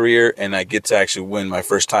my career, and I get to actually win my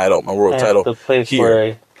first title, my world title, the place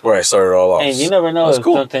here, where I started all off. And you never know if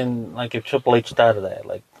something, like if Triple H thought of that.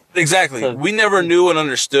 Like, exactly. We never knew and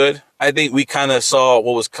understood. I think we kind of saw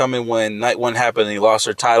what was coming when night 1 happened and he lost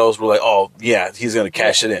their titles. We're like, oh, yeah, he's going to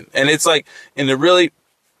cash it in. And it's like,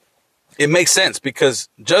 it makes sense because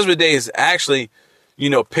Judgment Day is actually,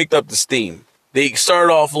 picked up the steam. They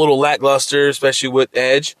started off a little lackluster, especially with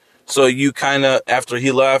Edge, So you kind of, after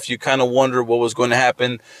he left, you kind of wonder what was going to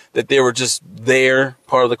happen, that they were just there,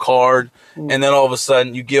 part of the card. And then all of a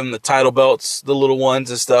sudden you give them the title belts, the little ones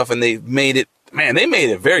and stuff, and they made it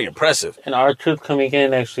very impressive. And R-Truth coming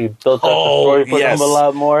in actually built up the story for them a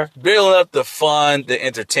lot more. Building up the fun, the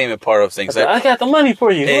entertainment part of things. I got the money for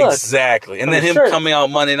you. Exactly. And then him coming out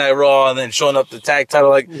Monday Night Raw and then showing up the tag title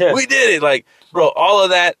like, we did it. Like, bro, all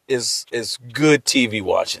of that is good TV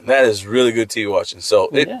watching. That is really good TV watching. So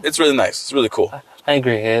it's really nice. It's really cool. I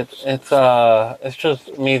agree. It's just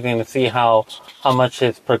amazing to see how much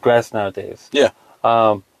it's progressed nowadays. Yeah.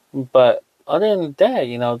 But other than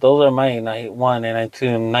that, those are my night 1 and night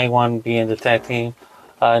 2. Night 1 being the tag team.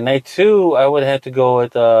 Night 2, I would have to go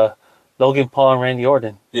with Logan Paul and Randy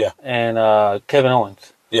Orton. Yeah. And Kevin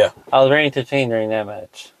Owens. Yeah. I was very entertained during that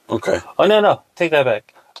match. Okay. Oh, no. Take that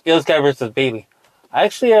back. Io Sky versus Bayley.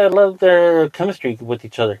 Actually, I love their chemistry with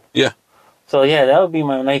each other. Yeah. So, yeah, that would be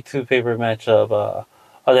my night 2 favorite match of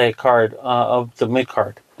that card, of the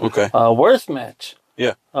mid-card. Okay. Worst match.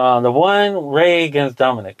 Yeah. The one, Ray against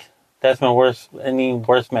Dominic. That's my worst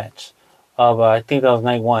match of, I think that was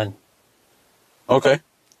night 1. Okay.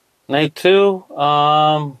 Night 2,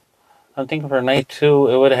 I'm thinking for night 2,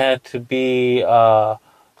 it would have had to be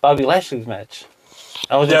Bobby Lashley's match.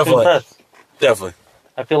 I was just impressed. Definitely.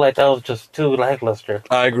 I feel like that was just too lackluster.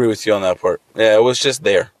 I agree with you on that part. Yeah, it was just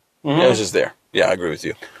there. Mm-hmm. It was just there. Yeah, I agree with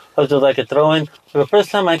you. It was just like a throw-in. For the first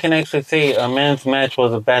time I can actually say a man's match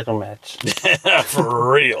was a bathroom match.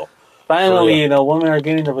 For real. Finally, women are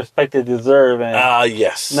getting the respect they deserve, and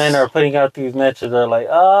yes, men are putting out these matches. They're like,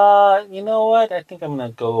 you know what? I think I'm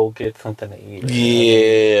gonna go get something to eat.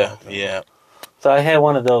 Yeah. So I had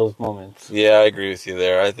one of those moments. Yeah, I agree with you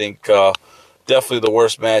there. I think definitely the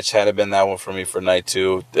worst match had been that one for me for night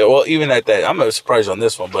 2. Well, even at that, I'm not surprised on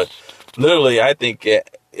this one, but literally, I think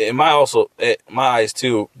in my eyes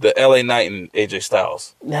too, the LA Knight and AJ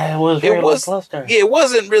Styles. Yeah, it was very lackluster. Yeah, it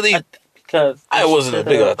wasn't really. Because I wasn't as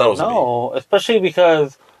big as I thought it was. No, especially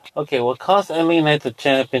because, what cost LA Knight the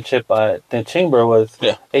championship at the Chamber was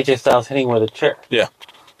AJ Styles hitting with a chair. Yeah.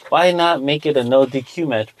 Why not make it a no DQ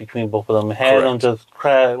match between both of them? Have them just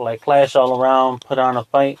clash all around, put on a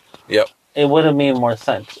fight. Yep. It would have made more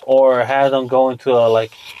sense. Or have them go into a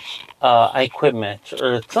I Quit match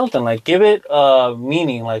or something. Like, give it a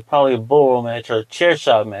meaning, like probably a bull roll match or a chair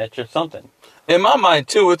shot match or something. In my mind,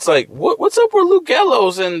 too, it's like, what's up with Luke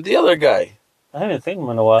Gallows and the other guy? I haven't seen him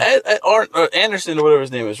in a while. Anderson or whatever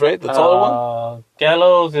his name is, right? The taller one?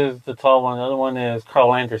 Gallows is the tall one. The other one is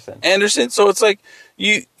Carl Anderson. So it's like,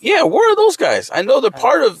 where are those guys? I know they're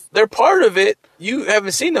part of it. You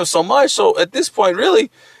haven't seen them so much. So at this point, really,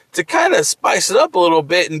 to kind of spice it up a little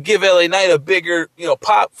bit and give LA Knight a bigger,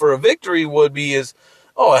 pop for a victory would be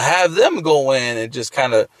have them go in and just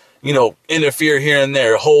kind of, interfere here and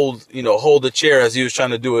there, hold the chair as he was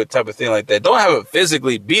trying to do it, type of thing like that. Don't have it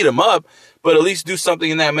physically beat him up, but at least do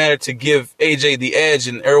something in that manner to give AJ the edge,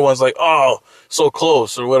 and everyone's like, oh, so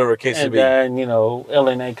close, or whatever case it be. And then,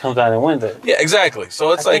 LA Knight comes out and wins it. Yeah, exactly.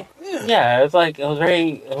 So it's it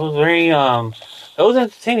was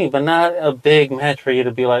entertaining, but not a big match for you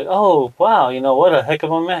to be like, oh, wow, what a heck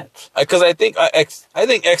of a match. Because I think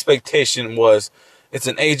expectation was, it's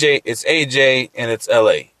AJ, and it's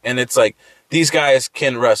LA. And it's like, these guys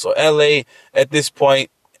can wrestle. LA, at this point,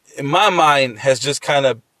 in my mind, has just kind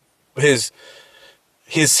of, his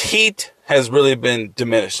heat has really been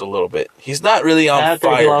diminished a little bit. He's not really on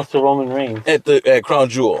fire. After he lost to Roman Reigns. At Crown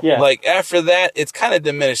Jewel. Yeah. Like, after that, it's kind of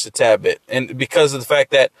diminished a tad bit. And because of the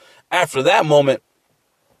fact that, after that moment,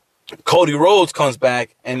 Cody Rhodes comes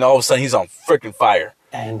back, and all of a sudden, he's on freaking fire.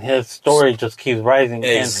 And his story just keeps rising.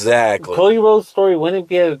 Exactly. And Cody Rhodes' story wouldn't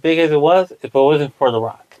be as big as it was if it wasn't for The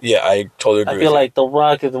Rock. Yeah, I totally agree. I feel like The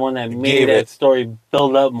Rock is the one that made that story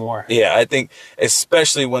build up more. Yeah, I think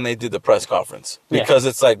especially when they did the press conference, because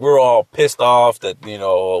it's like we're all pissed off that he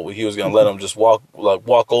was going to let him just walk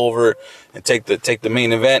over and take the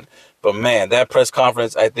main event. But man, that press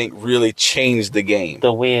conference, I think, really changed the game.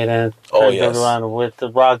 The way it turned around with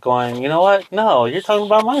The Rock going, you know what? No, you're talking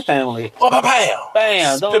about my family. Oh, bam!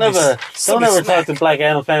 Bam! Don't ever talk to Black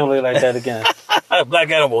Adam family like that again. Black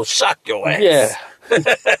Adam will shock your ass. Yeah.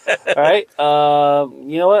 All right.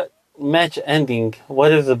 You know what? Match ending.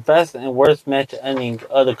 What is the best and worst match ending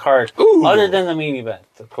of the card? Ooh. Other than the main event,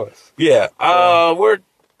 of course. Yeah. We're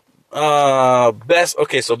best.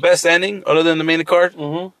 Okay, so best ending other than the main card.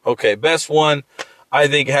 Mm-hmm. Okay, best one. I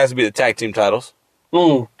think it has to be the tag team titles.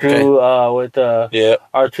 Drew with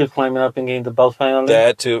R-Truth climbing up and getting the belts finally.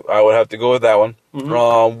 That too. I would have to go with that one.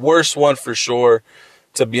 Mm-hmm. Worst one for sure.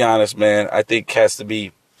 To be honest, man, I think has to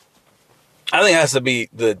be I think it has to be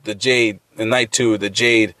the Jade, the night 2, the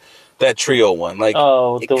Jade, that trio one. Like,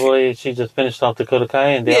 the way she just finished off Dakota Kai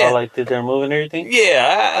and they all like did their move and everything.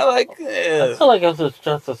 Yeah, I like. I feel like it was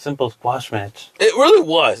just a simple squash match. It really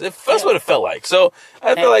was. That's what it felt like. So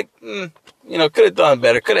I feel like, could have done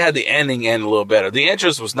better. Could have had the ending end a little better. The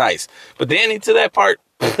entrance was nice, but the ending to that part,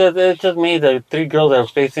 because it just made the 3 girls that were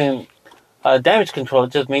facing Damage Control.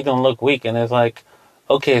 It just made them look weak, and it's like,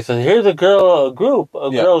 okay, so here's a group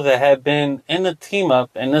of girls that have been in the team up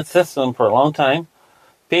in the system for a long time,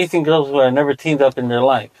 facing girls who have never teamed up in their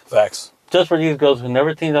life. Facts. Just for these girls who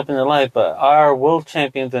never teamed up in their life, but are world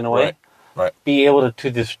champions in a way, right. Be able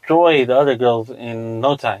to destroy the other girls in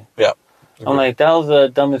no time. Yeah. I'm like, that was the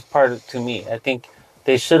dumbest part to me. I think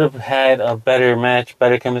they should have had a better match,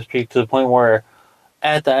 better chemistry, to the point where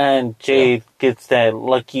at the end, Jade gets that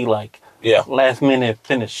lucky, last minute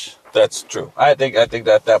finish. That's true. I think at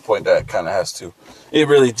that point that kind of has to. It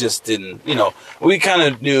really just didn't, we kind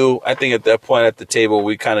of knew, I think at that point at the table,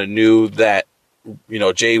 we kind of knew that,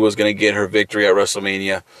 Jade was going to get her victory at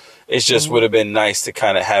WrestleMania. It just would have been nice to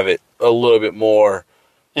kind of have it a little bit more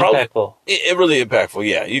impactful. It really impactful,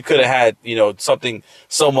 yeah. You could have had,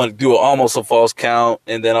 someone do almost a false count,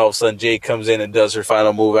 and then all of a sudden Jade comes in and does her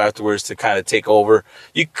final move afterwards to kind of take over.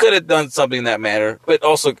 You could have done something in that manner, but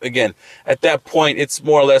also, again, at that point, it's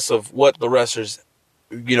more or less of what the wrestlers,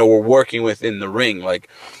 were working with in the ring, like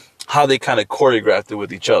how they kind of choreographed it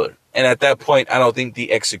with each other. And at that point, I don't think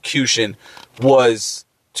the execution was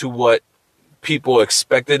to what people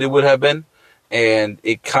expected it would have been, and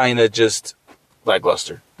it kind of just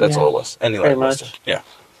lackluster. That's all it was. Any lackluster. Much. Yeah.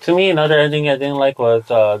 To me, another ending I didn't like was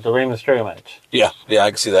the Rey Mysterio match. Yeah, I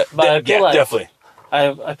can see that. But I feel like, definitely.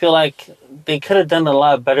 I feel like they could have done a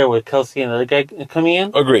lot better with Kelsey and the other guy coming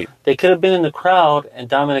in. Agreed. They could have been in the crowd, and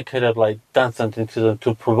Dominic could have done something to them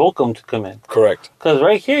to provoke them to come in. Correct. Because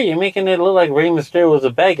right here, you're making it look like Rey Mysterio was a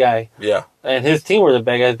bad guy. Yeah. And his team were the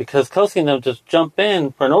bad guys because Kelsey and them just jump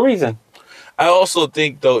in for no reason. I also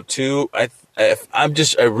think, though, too, I'm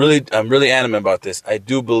really adamant about this. I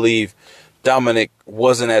do believe Dominic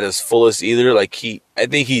wasn't at his fullest either. I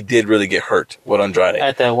think he did really get hurt with Andrade.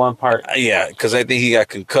 At that one part. Yeah, because I think he got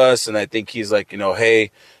concussed, and I think he's like, hey,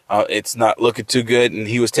 it's not looking too good, and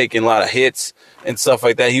he was taking a lot of hits and stuff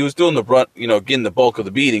like that. He was doing the brunt, getting the bulk of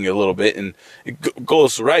the beating a little bit, and it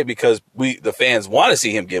goes right because the fans want to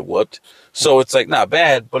see him get whooped. So it's not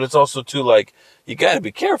bad, but it's also too you got to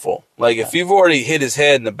be careful. If you've already hit his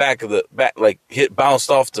head in the back of the back, bounced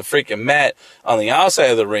off the freaking mat on the outside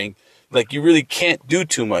of the ring, you really can't do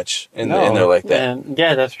too much in there like that. And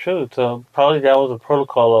yeah, that's true. So probably that was a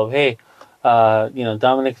protocol of, hey,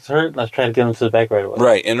 Dominic is hurt. Let's try to get him to the back right away.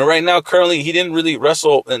 Right. And right now, currently, he didn't really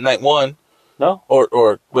wrestle at night 1. No.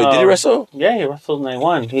 Or wait, did he wrestle? Yeah, he wrestled night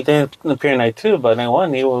 1. He didn't appear night 2, but night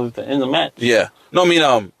 1 he was in the match. Yeah. No, I mean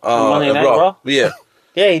Monday Night Raw. Yeah.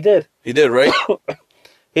 Yeah, he did. He did, right?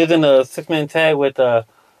 He was in a 6-man tag with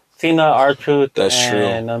Cena, R-Truth,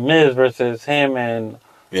 and Miz versus him and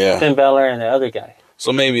Finn Balor and the other guy.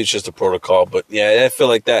 So maybe it's just a protocol, but yeah, I feel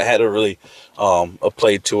like that had a really a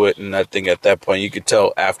play to it, and I think at that point you could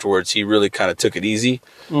tell afterwards he really kind of took it easy.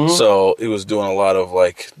 Mm-hmm. So he was doing a lot of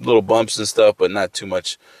little bumps and stuff, but not too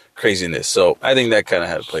much craziness. So I think that kind of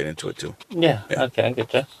had played into it too. Yeah. Okay, I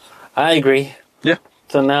get you. I agree. Yeah.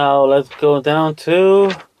 So now let's go down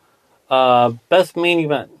to best main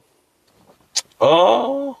event.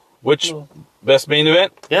 Oh, which best main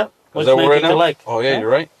event? Yeah. Is that right now? Like? Oh yeah, you're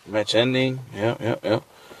right. Match ending. Yeah.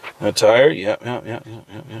 Attire. Yeah.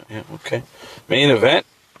 Okay. Main event.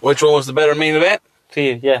 Which one was the better main event? To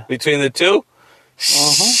you, yeah. Between the two?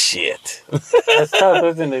 Shit. That's tough,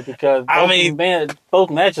 isn't it? Because both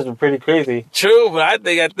matches were pretty crazy. True, but I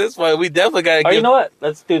think at this point we definitely got to you know what?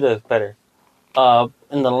 Let's do this better.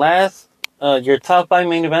 In the last, your top 5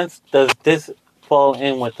 main events, does this fall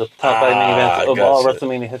in with the top 5 main events of all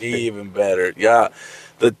WrestleMania history? Even better. Yeah.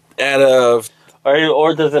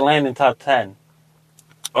 Or does it land in top 10?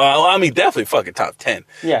 Definitely fucking top 10.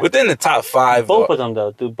 Yeah. Within the top 5. Both of them,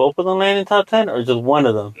 though. Do both of them land in top 10 or just one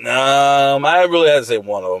of them? I really have to say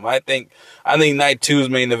one of them. I think Night 2's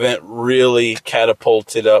main event really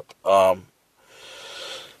catapulted up to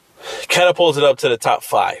the top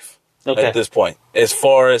 5 at this point. As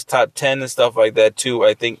far as top 10 and stuff like that, too,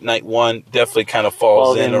 I think Night 1 definitely kind of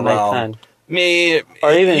falls in around.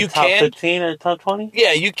 Or even top 15 or top 20?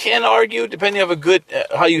 Yeah, you can argue, depending on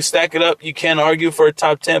how you stack it up, you can argue for a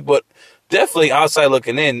top 10, but definitely outside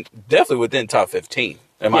looking in, definitely within top 15,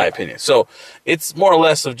 in my opinion. So it's more or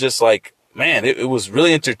less of just it was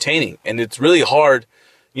really entertaining, and it's really hard.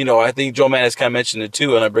 I think Joe Mattis kind of mentioned it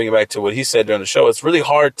too, and I bring it back to what he said during the show. It's really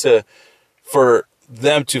hard for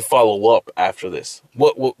them to follow up after this?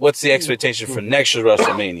 What's the expectation for next year's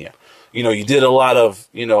WrestleMania? You know, you did a lot of,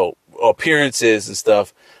 you know, appearances and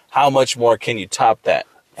stuff. How much more can you top that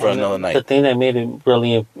for another night? The thing that made it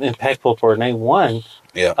really impactful for night one,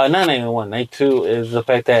 not night one, night two, is the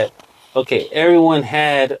fact that, okay, everyone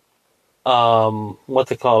had,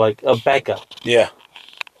 what's it called, like a backup. Yeah.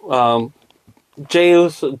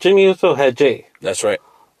 Jimmy Uso had Jay. That's right.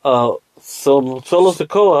 Solo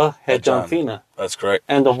Sikoa had John Cena. That's correct.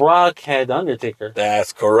 And The Rock had The Undertaker.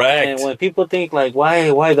 That's correct. And when people think, like, why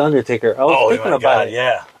The Undertaker? I was thinking about it.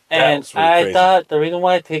 Yeah. And really I crazy. thought the reason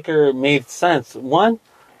why Taker made sense, one,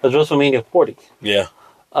 was WrestleMania 40. Yeah.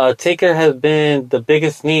 Taker has been the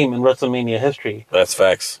biggest name in WrestleMania history. That's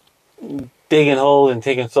facts. Digging holes and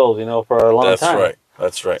taking souls, you know, for a long time.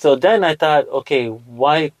 That's right. So then I thought, okay,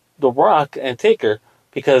 why The Rock and Taker?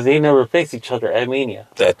 Because they never faced each other at Mania.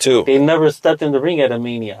 That too. They never stepped in the ring at a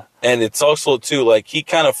Mania. And it's also, too, like, he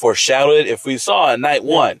kind of foreshadowed it. If we saw in night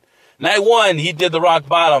one, he did the rock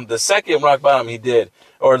bottom. The second rock bottom he did,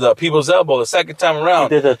 or the people's elbow, the second time around.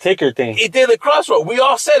 He did the Taker thing. He did the crossroad. We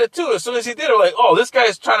all said it, too. As soon as he did it, we're like, oh, this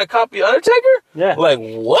guy's trying to copy Undertaker? Yeah. Like,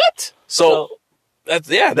 what? So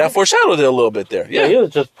that foreshadowed it a little bit there. Yeah. He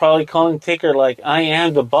was just probably calling Taker, like, I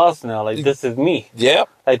am the boss now. Like, this is me. Yeah.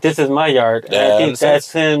 Like, this is my yard. And I think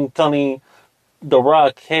that's him telling The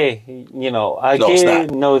Rock, hey, you know,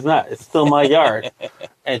 no, it's not. It's still my yard.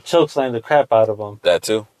 And chokeslam the crap out of him. That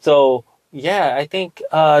too. So, yeah, I think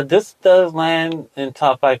this does land in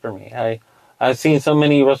top 5 for me. I've seen so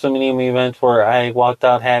many WrestleMania events where I walked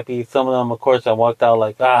out happy. Some of them, of course, I walked out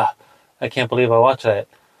like, I can't believe I watched that.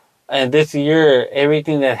 And this year,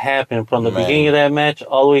 everything that happened from the beginning of that match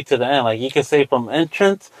all the way to the end, like you can say from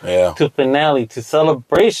entrance to finale to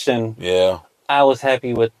celebration, I was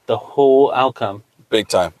happy with the whole outcome. Big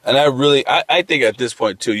time. And I think at this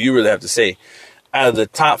point, too, you really have to say, out of the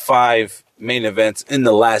top 5 main events in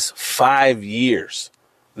the last 5 years,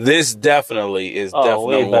 this definitely is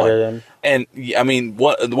definitely one. And I mean,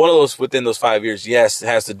 one of those within those 5 years, yes, it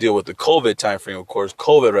has to deal with the COVID timeframe, of course,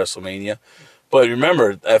 COVID WrestleMania. But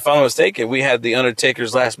remember, if I'm not mistaken, we had the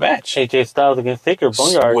Undertaker's last match. AJ Styles against Taker,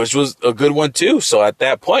 Boneyard. Which was a good one, too. So at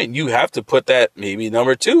that point, you have to put that maybe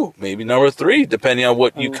number 2, maybe number 3, depending on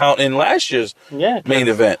what you count in last year's main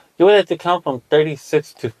event. You would have to count from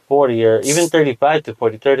 36 to 40, or even 35 to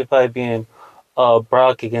 40. 35 being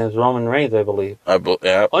Brock against Roman Reigns, I believe.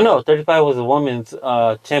 Yeah. Oh, no, 35 was a women's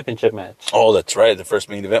championship match. Oh, that's right, the first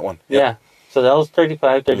main event one. Yep. Yeah. So that was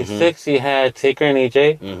 35. 36, you had Taker and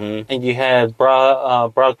AJ. And you had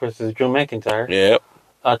Brock versus Drew McIntyre. Yep.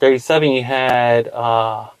 37, you had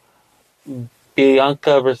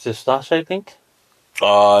Bianca versus Sasha, I think.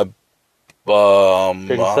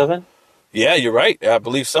 37? Yeah, you're right. I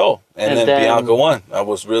believe so. And then Bianca won. I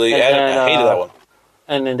was really I hated that one.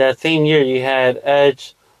 And in that same year, you had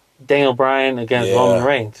Edge, Daniel Bryan against Roman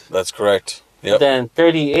Reigns. That's correct. Yep. Then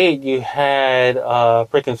 38, you had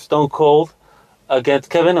freaking Stone Cold against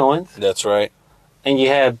Kevin Owens. That's right. And you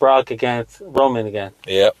had Brock against Roman again.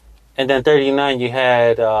 Yep. And then 39, you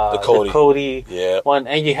had the Cody one.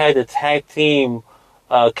 And you had the tag team,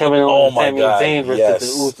 Kevin Owens and Sami Zayn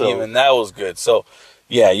versus the Usos. Even that was good. So,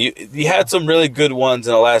 yeah, you had some really good ones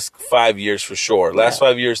in the last 5 years for sure. Last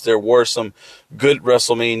 5 years, there were some good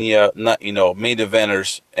WrestleMania, main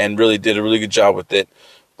eventers, and really did a really good job with it.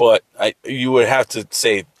 But you would have to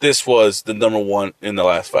say this was the number 1 in the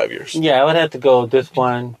last 5 years. Yeah, I would have to go. This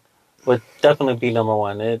one would definitely be number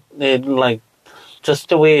 1. It like just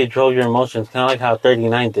the way it drove your emotions, kind of like how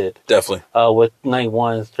 39 did. Definitely. With night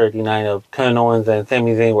 1's 39 of Kevin Owens and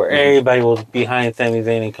Sami Zayn, where everybody was behind Sami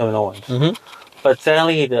Zayn and Kevin Owens. But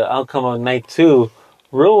sadly, the outcome of night 2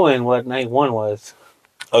 ruined what night 1 was.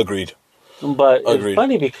 Agreed. But it's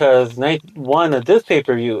funny because night 1 of this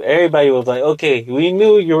pay-per-view, everybody was like, okay, we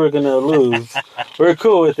knew you were going to lose. We're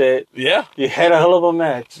cool with it. Yeah. You had a hell of a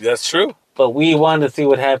match. That's true. But we wanted to see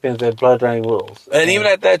what happens at Bloodline Rules. And even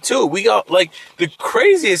at that, too, we got, like, the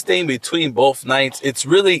craziest thing between both nights,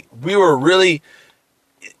 we were really,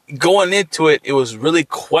 going into it, it was really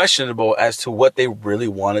questionable as to what they really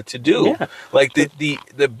wanted to do. Yeah. Like,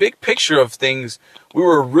 the big picture of things, we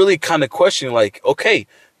were really kind of questioning, like, okay,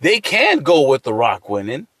 they can go with The Rock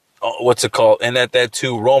winning, what's it called? And at that,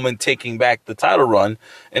 too, Roman taking back the title run,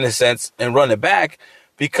 in a sense, and run it back,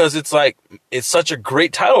 because it's like, it's such a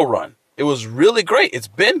great title run. It was really great. It's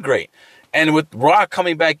been great. And with Rock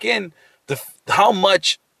coming back in, how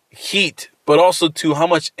much heat, but also, too, how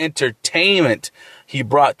much entertainment he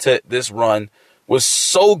brought to this run was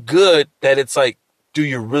so good that it's like, do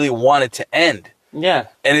you really want it to end? Yeah.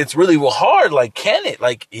 And it's really hard. Like, can it?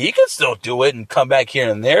 Like, he could still do it and come back here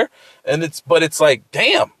and there. But it's like,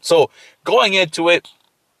 damn. So going into it,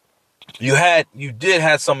 you did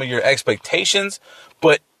have some of your expectations,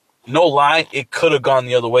 but no lie, it could have gone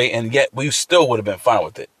the other way, and yet we still would have been fine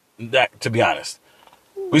with it. That, to be honest,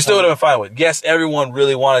 we still would have been fine with it. Yes, everyone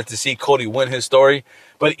really wanted to see Cody win his story,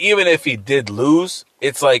 but even if he did lose,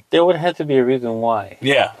 it's like there would have to be a reason why.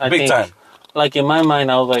 Yeah, I big think, time. Like in my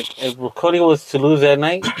mind, I was like, if Cody was to lose that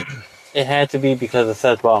night, it had to be because of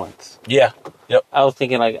Seth Rollins. Yeah. Yep. I was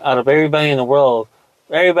thinking, like, out of everybody in the world,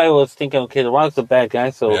 everybody was thinking, okay, The Rock's a bad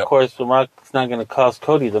guy, so of course The Rock's not going to cost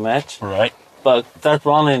Cody the match. Right. But Seth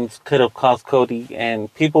Rollins could have cost Cody,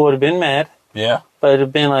 and people would have been mad. Yeah. But it'd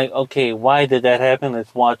have been like, okay, why did that happen?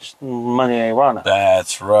 Let's watch Monday Night Raw now.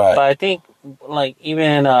 That's right. But I think, like,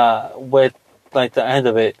 even with, like, the end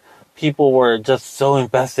of it, people were just so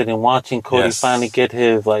invested in watching Cody finally get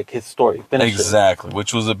his story finished. Exactly,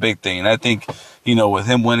 which was a big thing. And I think, with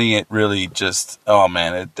him winning it really just, oh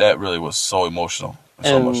man, that really was so emotional.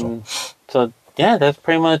 So, yeah, that's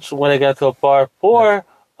pretty much what I got so far for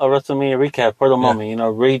a WrestleMania recap for the moment,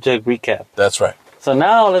 Reject recap. That's right. So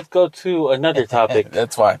now let's go to another topic.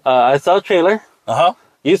 That's fine. I saw the trailer. Uh-huh.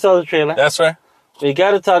 You saw the trailer. That's right. We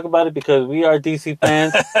got to talk about it because we are DC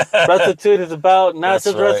fans. Wrestletude is about not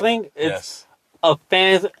just wrestling. It's a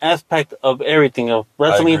fans aspect of everything, of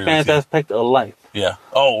wrestling fans aspect of life. Yeah.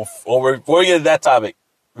 Oh, well, before we get to that topic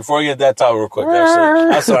real quick,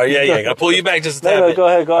 actually. I'm sorry. Yeah. I'll pull you back just a tad bit. Go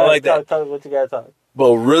ahead. I like that. Talk what you got to talk.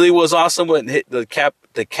 But really was awesome when hit the cap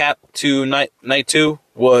to night 2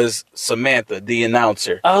 was Samantha, the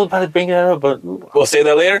announcer. I was about to bring that up, but we'll say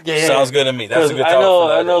that later? Yeah. Sounds good to me. That's a good topic.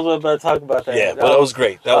 I know we're about to talk about that. Yeah, but that was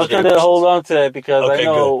great. I was trying to hold on to that because I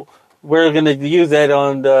know we're going to use that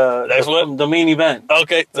on the main event.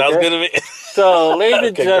 Okay, sounds good to me. So, ladies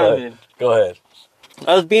and gentlemen. Go ahead.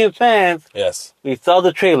 Us being fans, we saw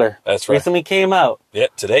the trailer. That's right. Recently came out. Yeah,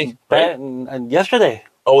 today. Right? And yesterday.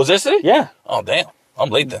 Oh, was this today? Yeah. Oh, damn. I'm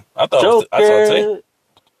late then. I thought I saw it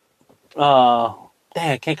today.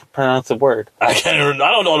 I can't pronounce the word. I don't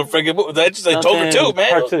know the freaking movie. That just like Joker 2, man.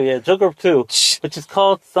 Part 2, Joker 2, which is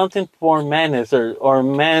called something for Madness or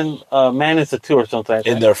Madness 2 or something like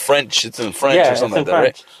that. In their French, it's in French or something like that,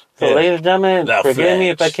 right? So, ladies and gentlemen, forgive me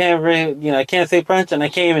if I can't I can't say French and I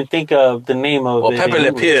can't even think of the name of it. Pepe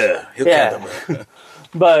Le Pew. Yeah.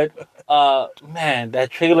 But, man,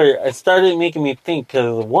 that trailer, it started making me think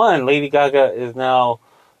because, one, Lady Gaga is now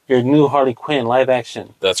your new Harley Quinn live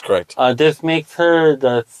action. That's correct. This makes her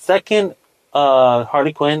the second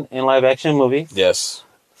Harley Quinn in live action movies. Yes.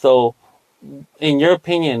 So, in your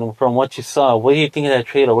opinion, from what you saw, what do you think of that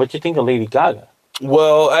trailer? What do you think of Lady Gaga?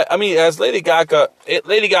 Well, I mean, as Lady Gaga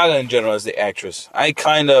in general, as the actress, I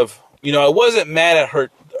kind of, I wasn't mad at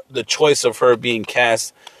the choice of her being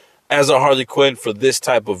cast as a Harley Quinn for this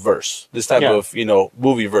type of verse, this type of,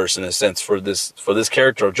 movie verse in a sense for this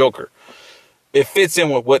character of Joker. It fits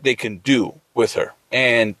in with what they can do with her.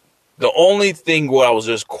 And the only thing what I was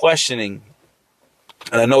just questioning,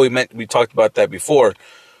 and I know we talked about that before,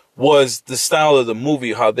 was the style of the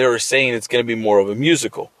movie, how they were saying it's going to be more of a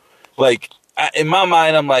musical. Like, in my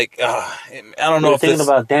mind, I'm like, I don't know You're if thinking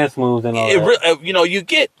about dance moves and all that. You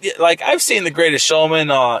get, like, I've seen The Greatest Showman,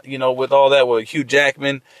 with all that with Hugh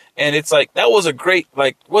Jackman, and it's like, that was a great,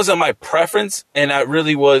 like, wasn't my preference, and I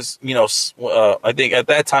really was, I think at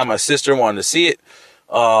that time my sister wanted to see it.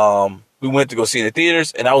 We went to go see it in the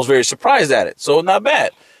theaters, and I was very surprised at it, so not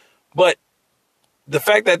bad. But the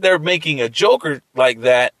fact that they're making a Joker like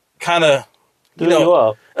that kind of, you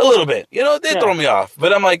off. A little bit. It did throw me off.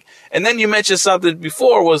 But I'm like, and then you mentioned something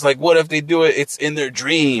before was like, what if they do it's in their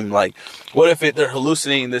dream? Like, what if they're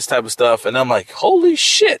hallucinating this type of stuff? And I'm like, holy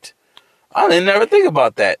shit. I didn't never think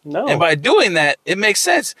about that. No. And by doing that, it makes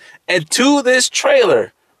sense. And to this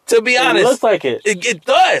trailer, to be honest, it looks like it. It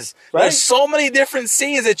does. Right? There's so many different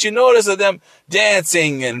scenes that you notice of them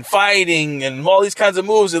dancing and fighting and all these kinds of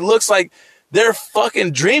moves. It looks like they're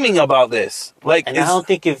fucking dreaming about this. Like, and I don't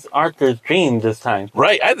think it's Arthur's dream this time.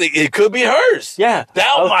 Right. I think it could be hers. Yeah.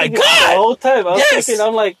 Oh my God. The whole time. I was thinking,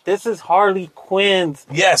 I'm like, this is Harley Quinn's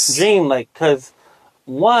dream. Like, because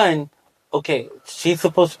one, okay, she's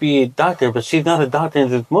supposed to be a doctor, but she's not a doctor in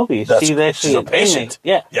this movie. She's actually a patient. Inmate.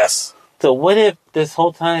 Yeah. Yes. So what if this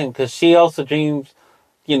whole time, because she also dreams,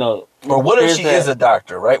 or what if she is a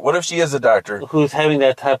doctor, right? What if she is a doctor who's having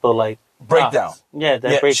that type of like breakdown? Thoughts. Yeah,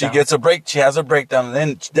 breakdown. She gets a break. She has a breakdown,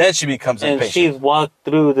 and then she becomes impatient. And she's walked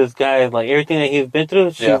through this guy, like everything that he's been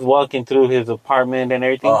through. She's walking through his apartment and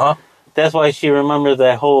everything. That's why she remembers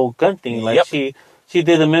that whole gun thing. Like she did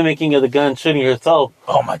the mimicking of the gun shooting herself.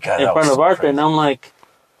 Oh my God! In front of Arthur, and I'm like,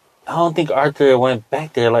 I don't think Arthur went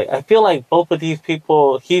back there. Like, I feel like both of these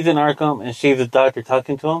people, he's in Arkham and she's a doctor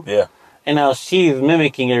talking to him. Yeah. And now she's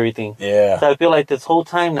mimicking everything. Yeah. So I feel like this whole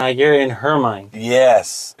time now you're in her mind.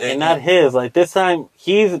 Yes. And not his. Like, this time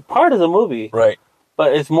he's part of the movie. Right.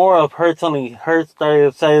 But it's more of her telling her side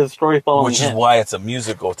of the story following Which him. is why it's a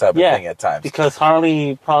musical type of thing at times. Because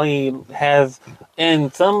Harley probably has,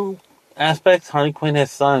 in some aspects, Harley Quinn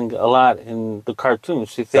has sung a lot in the cartoons.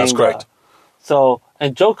 She sang, That's correct.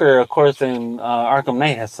 And Joker, of course, in Arkham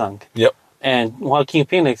Knight has sung. Yep. And Joaquin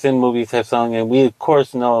Phoenix in movies have sung, and we, of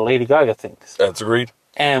course, know Lady Gaga sings. That's agreed.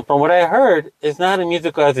 And from what I heard, it's not a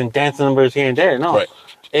musical as in dance numbers here and there. No. Right.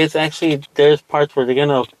 It's actually, there's parts where they're going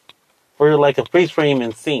to, for like a freeze frame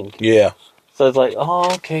and sing. Yeah. So it's like,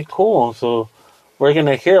 oh, okay, cool. So we're going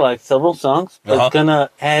to hear like several songs, but it's going to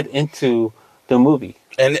add into the movie.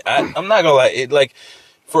 And I'm not going to lie, it, like,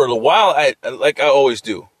 for a while, I always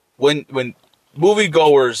do, when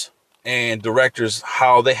moviegoers and directors,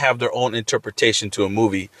 how they have their own interpretation to a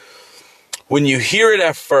movie, when you hear it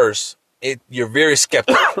at first, you're very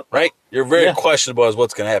skeptical, right? You're very questionable as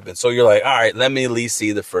what's going to happen. So you're like, all right, let me at least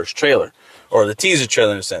see the first trailer or the teaser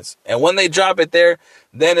trailer in a sense. And when they drop it there,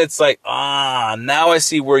 then it's like, now I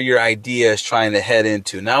see where your idea is trying to head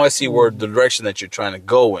into. Now I see where the direction that you're trying to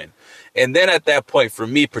go in. And then at that point, for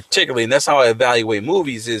me particularly, and that's how I evaluate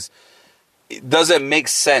movies, is does it make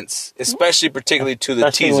sense, especially particularly to the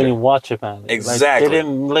Especially teaser? when you watch it, man. Exactly. Like, they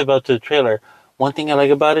didn't live up to the trailer. One thing I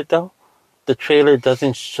like about it, though, the trailer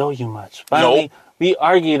doesn't show you much. Finally, we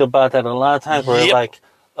argued about that a lot of times where like,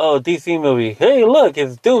 oh, DC movie, hey, look,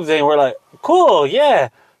 it's Doomsday. And we're like, cool, yeah.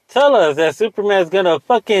 Tell us that Superman's gonna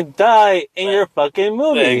fucking die in your fucking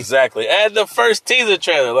movie. Exactly. And the first teaser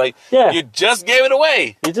trailer, like, you just gave it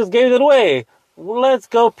away. You just gave it away. Let's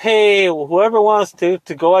go pay whoever wants to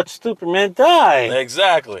go watch Superman die.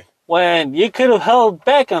 Exactly. When you could have held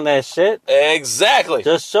back on that shit. Exactly.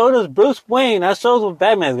 Just showed us Bruce Wayne. That shows what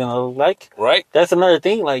Batman's gonna look like. Right. That's another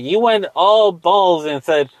thing. Like, you went all balls and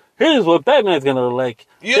said, here's what Batman's gonna look like.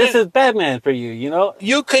 This is Batman for you, you know?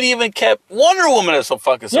 You could even kept Wonder Woman as a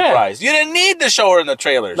fucking surprise. You didn't need to show her in the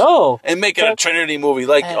trailers. No. And make it a Trinity movie.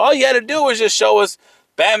 Like, all you had to do was just show us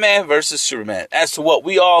Batman versus Superman as to what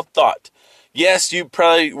we all thought. Yes, we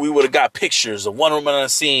would have got pictures of Wonder Woman on the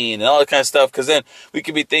scene and all that kind of stuff, because then we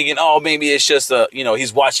could be thinking, oh, maybe it's just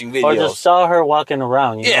he's watching videos. Or just saw her walking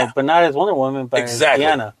around, you know, but not as Wonder Woman, but as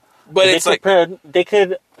Diana. But it's they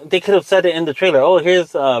could have said it in the trailer. Oh,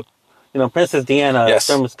 here's Princess Diana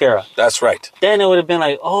from Mascara. That's right. Then it would have been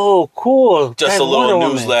like, oh, cool. Just a little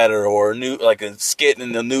newsletter or a skit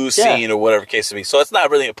in the news scene or whatever case it be. So it's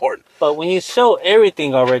not really important. But when you show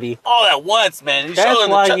everything already, all at once, man. That's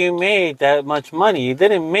why you made that much money. You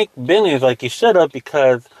didn't make billions like you should have,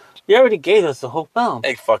 because you already gave us the whole film.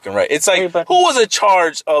 Hey, fucking right. It's like, who was in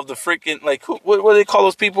charge of the freaking, like, what do they call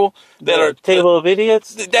those people that are table of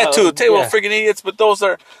idiots? That too, table of freaking idiots. But those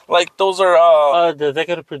are the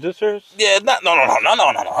executive producers. Yeah, no.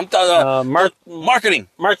 I'm talking marketing.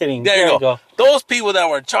 Marketing. There you go. Those people that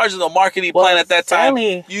were in charge of the marketing plan at that time,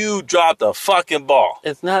 you dropped the fucking ball.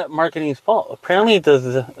 It's not marketing's fault. Apparently,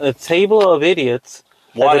 the table of idiots.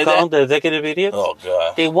 They call them the executive idiots. Oh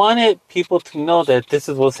god! They wanted people to know that this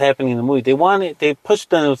is what's happening in the movie. They pushed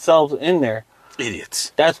themselves in there.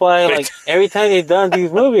 Idiots. That's why, like, every time they've done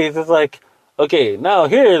these movies, it's like, okay, now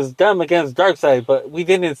here's them against Darkseid, but we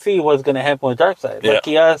didn't see what's going to happen with Darkseid. Yeah.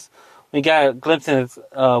 Lucky us, we got glimpses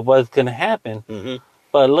of what's going to happen. Mm-hmm.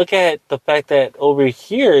 But look at the fact that over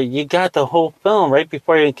here, you got the whole film right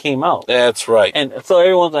before it came out. That's right. And so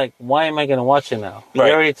everyone's like, why am I going to watch it now? Right.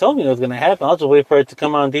 You already told me it was going to happen. I'll just wait for it to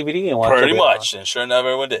come out on DVD and watch it. Pretty much. And sure enough,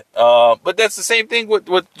 everyone did. But that's the same thing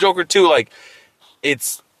with Joker 2. Like,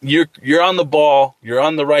 it's you're on the ball. You're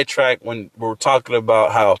on the right track when we're talking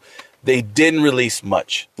about how they didn't release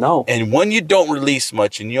much. No. And when you don't release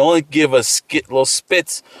much and you only give us little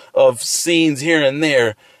spits of scenes here and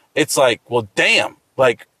there, it's like, well, damn.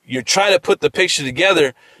 Like, you're trying to put the picture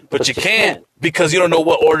together, but you can't because you don't know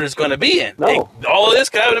what order it's going to be in. No. Like, all of this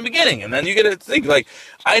could happen in the beginning, and then you get to think, like,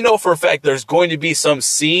 I know for a fact there's going to be some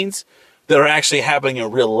scenes that are actually happening in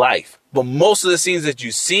real life. But most of the scenes that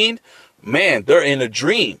you've seen, man, they're in a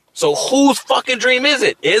dream. So whose fucking dream is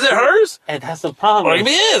it? Is it hers? And that's the problem. Or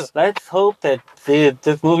maybe it is. Let's hope that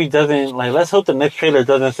this movie doesn't, like, let's hope the next trailer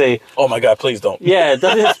doesn't say, oh my God, please don't. Yeah, it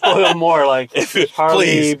doesn't spoil more, like,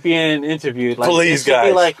 Harley being interviewed. Like, please, it should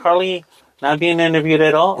be like Harley not being interviewed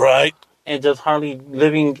at all. Right. And just Harley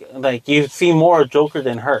living, like, you see more Joker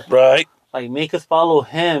than her. Right. Like, make us follow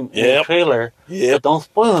him in the Yep. trailer, Yep. but don't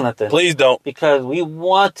spoil nothing. Please don't. Because we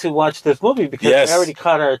want to watch this movie because Yes. it already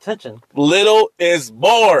caught our attention. Little is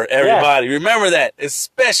more, everybody. Remember that,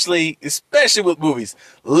 especially with movies.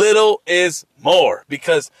 Little is more,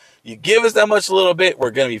 because you give us that much a little bit,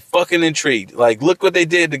 we're gonna be fucking intrigued. Like, look what they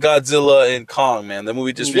did to Godzilla and Kong, man. The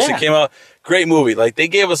movie just recently came out. Great movie. Like, they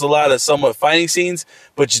gave us a lot of somewhat fighting scenes,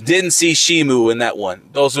 but you didn't see Shimu in that one.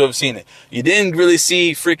 Those who have seen it, you didn't really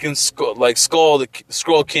see freaking Skull, the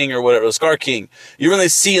Skrull King or whatever, the Scar King. You didn't really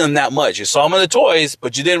see him that much. You saw him in the toys,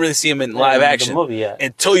 but you didn't really see him in live action the movie,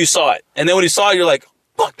 until you saw it. And then when you saw it, you're like,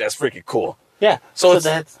 "Fuck, that's freaking cool." Yeah. So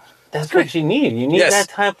that's what you need. You need that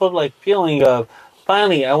type of like feeling of,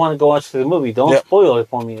 finally, I want to go watch the movie. Don't spoil it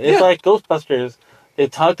for me. It's like Ghostbusters. They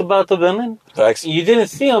talked about the villain. Facts. You didn't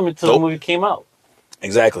see him until the movie came out.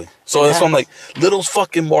 Exactly. So that's why I'm like, little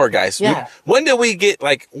fucking more, guys. Yeah. When did we get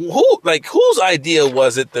whose idea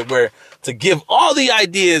was it to give all the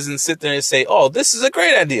ideas and sit there and say, "Oh, this is a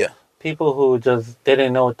great idea"? People who just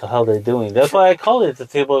didn't know what the hell they're doing. That's why I call it the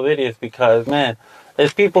table of idiots, because, man,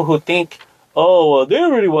 there's people who think, oh, well, they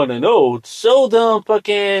already want to know. Show them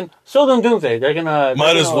Doomsday. They're gonna...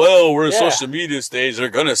 Might as well. We're a social media stage. They're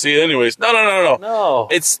going to see it anyways. No.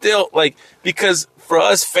 It's still, like, because for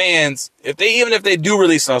us fans, even if they do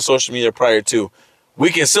release it on social media prior to, we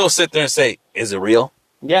can still sit there and say, is it real?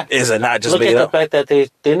 Yeah. Is it not just made up? Look at the fact that they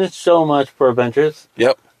didn't show much for Avengers.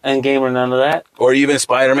 Yep. Endgame or none of that. Or even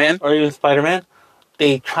Spider-Man.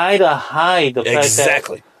 They try to hide the fact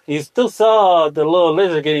that you still saw the little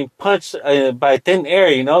lizard getting punched by thin air,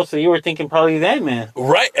 you know? So you were thinking probably that, man.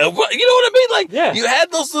 Right. You know what I mean? Like, you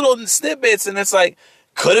had those little snippets, and it's like,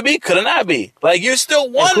 could it be? Could it not be? Like, you're still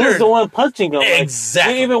wondering. Who's the one punching him?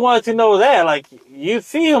 Exactly. Like, you even wanted to know that. Like, you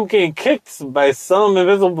see him getting kicked by some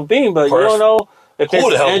invisible being, but you don't know if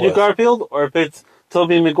it's Andrew Garfield or if it's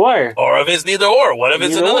Tobey Maguire. Or if it's neither or. What if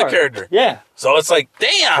it's another character? Yeah. So it's like,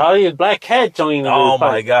 damn. Probably a Black Cat joining the Oh,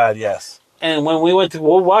 my God, yes. And when we went to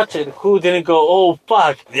watch it, who didn't go, oh,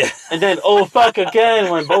 fuck? Yeah. And then, oh, fuck again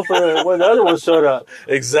when when the other one showed up.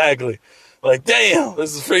 Exactly. Like, damn,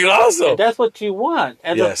 this is freaking awesome. And that's what you want.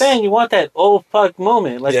 As a fan, you want that oh, fuck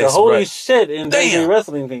moment. Like the holy shit in the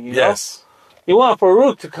wrestling thing, you know? You want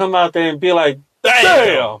Farouk to come out there and be like,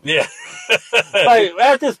 damn. Yeah. Like,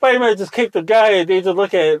 after Spider-Man just kicked the guy, and they just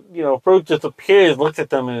look at, Farouk just appears, looks at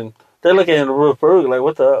them, and they're looking at Farouk like,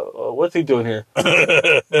 what's he doing here?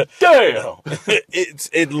 Damn.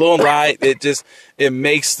 It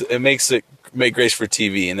makes it make grace for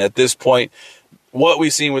TV. And at this point, what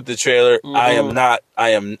we've seen with the trailer, I'm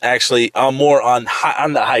more on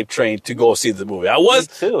the hype train to go see the movie.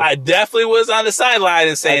 I definitely was on the sideline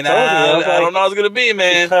and saying, I don't know how it's going to be,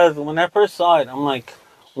 man. Because when I first saw it, I'm like,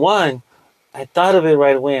 I thought of it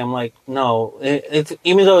right away. I'm like, no, it's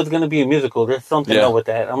even though it's going to be a musical, there's something up with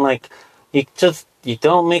that. I'm like, you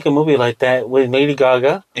don't make a movie like that with Lady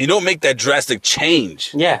Gaga. And you don't make that drastic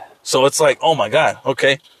change. Yeah. So it's like, oh my God,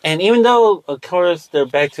 okay. And even though, of course, they're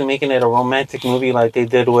back to making it a romantic movie like they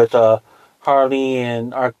did with Harley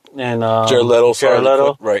and Jared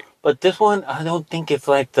Leto. Right. But this one, I don't think it's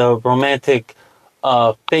like the romantic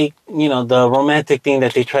fake, the romantic thing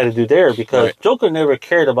that they try to do there, because Joker never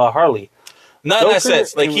cared about Harley. Not in that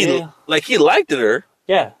sense. Like he liked her.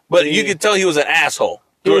 Yeah. But you could tell he was an asshole.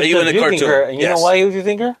 Even in the cartoon. Her, and you know why he was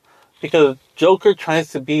using her? Because Joker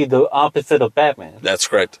tries to be the opposite of Batman. That's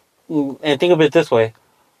correct. And think of it this way.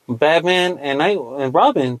 Batman and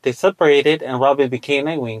Robin, they separated, and Robin became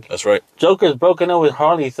Nightwing. That's right. Joker's broken up with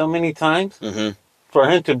Harley so many times for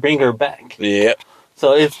him to bring her back. Yeah.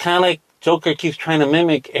 So it's kind of like Joker keeps trying to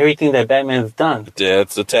mimic everything that Batman's done.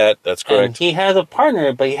 That's correct. And he has a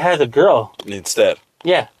partner, but he has a girl. Instead.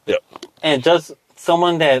 Yeah. Yep. And just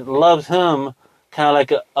someone that loves him, kind of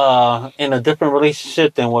like in a different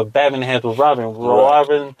relationship than what Batman has with Robin.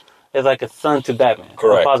 Robin is like a son to Batman.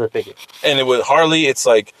 Correct. A father figure. And with Harley, it's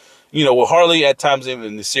like, with Harley at times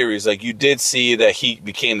in the series, like you did see that he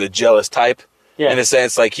became the jealous type. Yeah. In a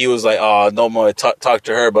sense, like he was like, oh, no more talk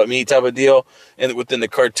to her but me type of deal. And within the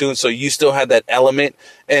cartoon, so you still had that element.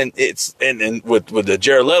 And and with the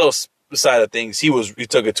Jared Leto side of things, he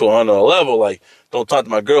took it to another level. Like, don't talk to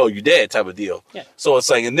my girl, you dead type of deal. Yeah. So it's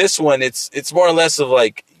like in this one, it's more or less of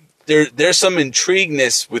like there's some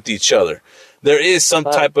intrigueness with each other. There is some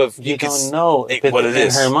type of you don't know if it's what it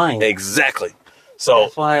is in her mind. Exactly. So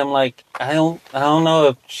that's why I'm like, I don't know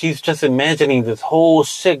if she's just imagining this whole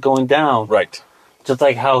shit going down. Right. Just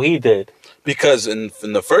like how he did. Because in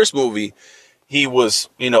the first movie, he was,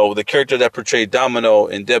 the character that portrayed Domino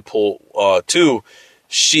in Deadpool 2,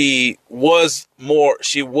 she was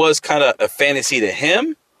kind of a fantasy to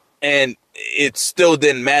him, and it still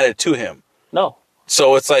didn't matter to him. No.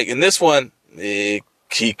 So it's like in this one, he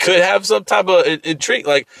could have some type of intrigue,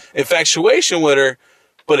 like infatuation with her,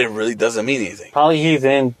 but it really doesn't mean anything. Probably he's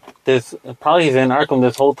in Arkham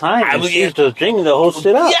this whole time. And she's just dreaming the whole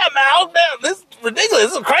shit up. Yeah, man, this is ridiculous.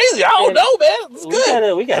 This is crazy. I don't know, man. It's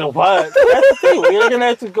good. We gotta watch. That's the thing. We're gonna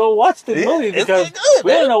have to go watch this movie because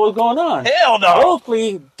we don't know what's going on. Hell no.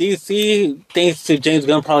 Hopefully, DC, thanks to James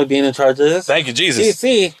Gunn probably being in charge of this. Thank you, Jesus.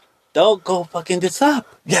 DC, don't go fucking this up.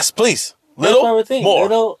 Yes, please. Little, more.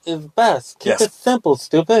 Little is best. Keep it simple,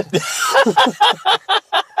 stupid.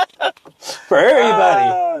 For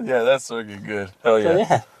everybody. Yeah, that's fucking good. Hell yeah. So,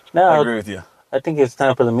 yeah. Now, I agree with you. I think it's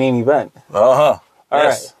time for the main event. All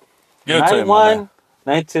right. Give it to Night him, 1,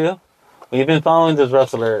 night 2. We've been following this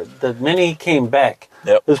wrestler. The minute he came back,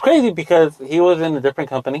 Yep. it was crazy because he was in a different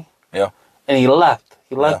company. Yeah. And he left.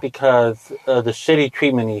 He left because of the shitty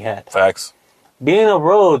treatment he had. Facts. Being a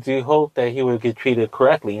Rhodes, you hope that he would get treated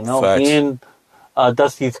correctly. You know, Facts. being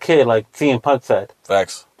Dusty's kid, like CM Punk said.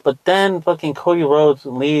 Facts. But then fucking Cody Rhodes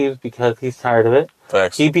leaves because he's tired of it.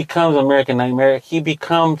 Facts. He becomes American Nightmare. He's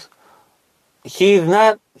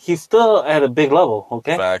still at a big level,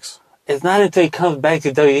 okay? Facts. It's not until he comes back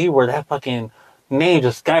to WWE where that fucking name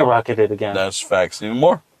just skyrocketed again. That's facts. Even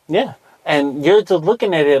more. Yeah. And you're just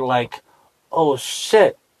looking at it like, oh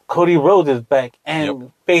shit, Cody Rhodes is back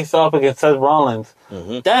and face off against Seth Rollins.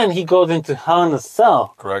 Mm-hmm. Then he goes into Hell in a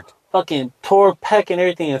Cell. Correct. Fucking tore pec and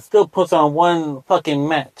everything and still puts on one fucking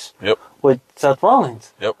match. Yep. With Seth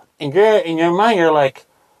Rollins. Yep. And in your mind, you're like,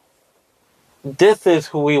 this is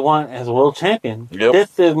who we want as world champion. Yep.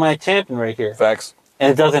 This is my champion right here. Facts.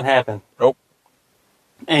 And it doesn't happen. Nope.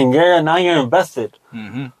 And now you're invested.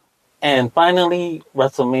 Mm-hmm. And finally,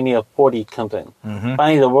 WrestleMania 40 comes in. Mm-hmm.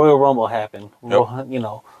 Finally, the Royal Rumble happened. Yep. You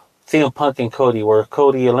know, CM Punk and Cody, where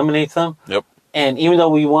Cody eliminates him. Yep. And even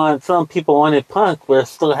though some people wanted Punk, we're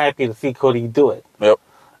still happy to see Cody do it. Yep.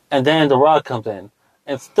 And then The Rock comes in.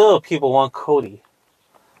 And still people want Cody.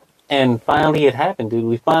 And finally it happened, dude.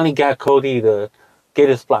 We finally got Cody to get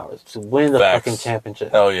his flowers, to win the fucking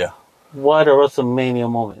championship. Hell yeah. What a WrestleMania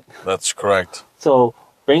moment. That's correct. So,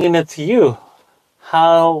 bringing it to you,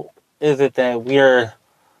 how is it that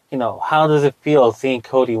how does it feel seeing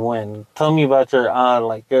Cody win? Tell me about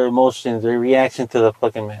your emotions, your reaction to the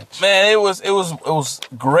fucking match. Man, it was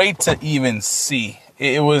great to even see.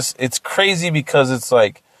 It's crazy because it's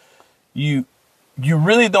like you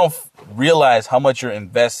really don't realize how much you're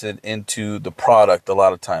invested into the product a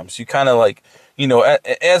lot of times. You kind of like,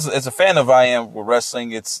 as a fan of I am with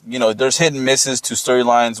wrestling, it's, there's hit and misses to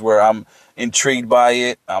storylines where I'm intrigued by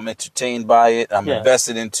it, I'm entertained by it, I'm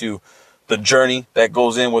invested into the journey that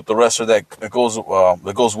goes in with the wrestler that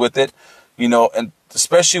goes with it, and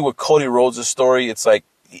especially with Cody Rhodes' story, it's like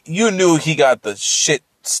you knew he got the shit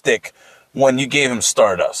stick when you gave him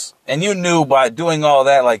Stardust, and you knew by doing all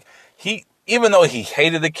that, like even though he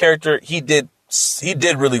hated the character, he did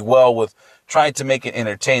really well with trying to make it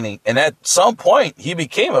entertaining, and at some point he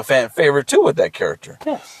became a fan favorite too with that character.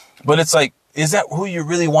 Yes. But it's like, is that who you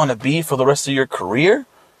really want to be for the rest of your career?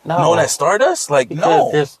 No. Known as Stardust? Like, because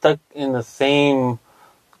no. They're stuck in the same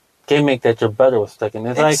gimmick that your brother was stuck in.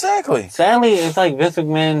 It's exactly. Sadly, it's like Vince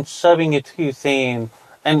McMahon shoving it to you saying,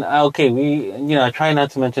 and okay, I try not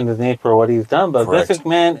to mention his name for what he's done, but Correct. Vince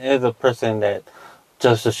McMahon is a person that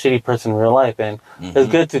just a shitty person in real life, and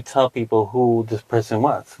it's good to tell people who this person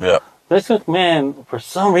was. Yeah. Vince McMahon, for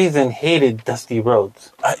some reason, hated Dusty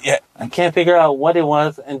Rhodes. Yeah. I can't figure out what it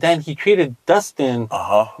was, and then he treated Dustin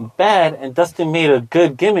bad, and Dustin made a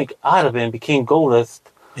good gimmick out of it and became Goldust.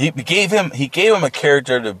 He gave him a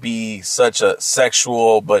character to be such a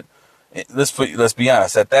sexual, but let's be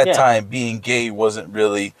honest, at that time being gay wasn't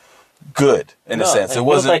really good in a sense. It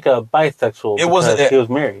wasn't like a bisexual. It wasn't. He was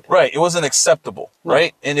married. Right. It wasn't acceptable. No.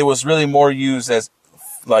 Right. And it was really more used as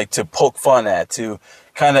like to poke fun at, to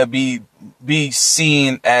kind of be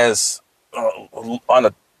seen as on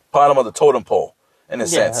the bottom of the totem pole in a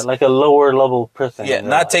sense. Like a lower level person. Yeah,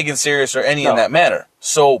 not taken serious or any in that manner.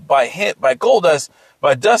 So by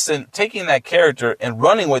Dustin taking that character and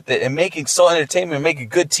running with it and making so entertainment and making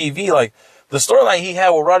good TV, like the storyline he had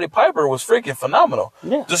with Roddy Piper was freaking phenomenal.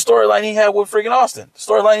 Yeah. The storyline he had with freaking Austin. The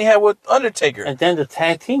storyline he had with Undertaker. And then the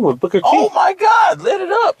tag team with Booker T. Oh my God, lit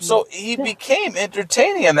it up. So he became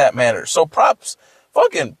entertaining in that manner. So props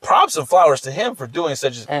and flowers to him for doing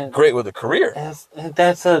such great with a career.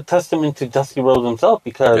 That's a testament to Dusty Rhodes himself,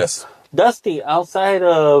 because Dusty, outside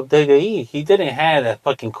of WWE, he didn't have that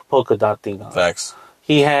fucking polka dot thing on. Facts.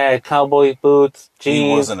 He had cowboy boots, jeans.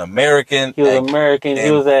 He was an American. He was American. He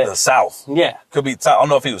was at the South. Yeah. Could be, I don't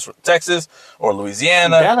know if he was from Texas or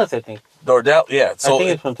Louisiana. Dallas, I think. Dordell, yeah. So I think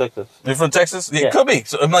it's from Texas. You're from Texas? Yeah. It could be.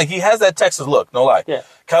 So I'm like, he has that Texas look, no lie. Yeah.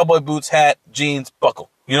 Cowboy boots, hat, jeans, buckle.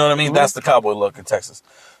 You know what I mean? Mm-hmm. That's the cowboy look in Texas.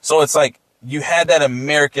 So it's like you had that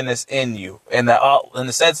Americanness in you, and that in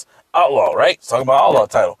the sense outlaw, right? It's talking about outlaw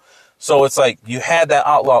title. So it's like you had that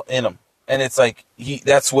outlaw in him, and it's like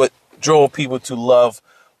that's what drove people to love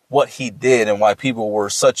what he did and why people were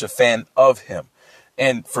such a fan of him.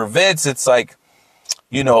 And for Vince, it's like,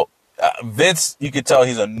 you know, Vince, you could tell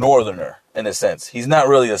he's a northerner in a sense. He's not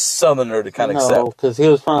really a southerner to kind of accept. No, because he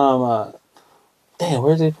was from,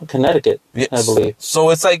 where's he from? Connecticut, yes. I believe. So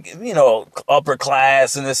it's like, you know, upper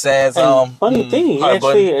class in a sense. And funny thing,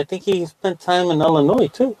 I think he spent time in Illinois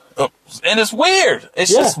too. And it's weird.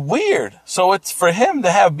 It's just weird. So it's for him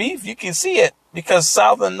to have beef, you can see it. Because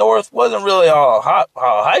South and North wasn't really all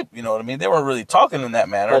hype, you know what I mean? They weren't really talking in that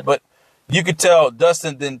manner. But you could tell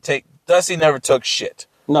Dusty never took shit.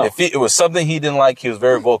 No. If it was something he didn't like, he was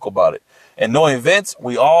very vocal about it. And knowing Vince,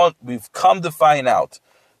 we've come to find out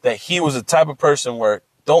that he was the type of person where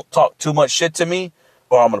don't talk too much shit to me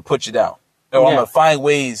or I'm going to put you down. Or I'm going to find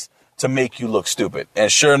ways to make you look stupid. And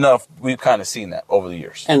sure enough, we've kind of seen that over the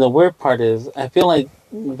years. And the weird part is, I feel like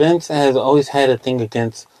Vince has always had a thing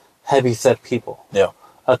against heavy-set people. Yeah.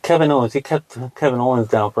 Kevin Owens, he kept Kevin Owens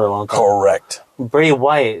down for a long time. Correct. Bray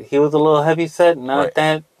Wyatt, he was a little heavy-set, not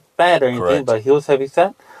that bad or anything, but he was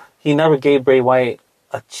heavy-set. He never gave Bray Wyatt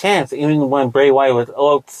a chance, even when Bray Wyatt was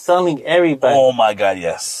outselling everybody. Oh my God,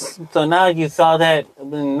 yes. So now you saw that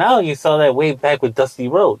way back with Dusty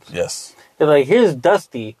Rhodes. Yes. It's like, here's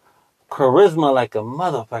Dusty, charisma like a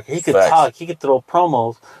motherfucker. He could talk, he could throw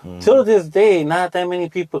promos. Till this day, not that many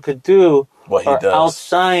people could do what he does.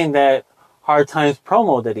 Outshine that Hard Times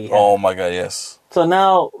promo that he had. Oh my God, yes. So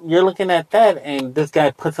now you're looking at that, and this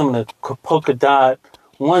guy puts him in a polka dot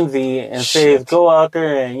onesie and says, "Go out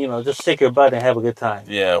there and just shake your butt and have a good time."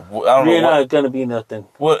 Yeah, I don't know. You're not gonna be nothing.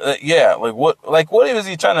 What? What was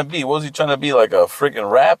he trying to be? Was he trying to be like a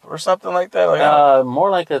freaking rap or something like that? Like, more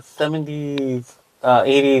like a 70s,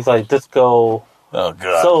 80s like disco. Oh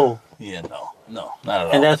God. So yeah, no, not at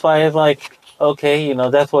all. And that's why it's like, okay,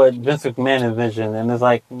 that's what Vince McMahon envisioned, and it's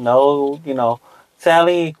like, no,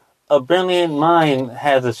 Sally. A brilliant mind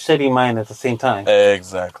has a shitty mind at the same time.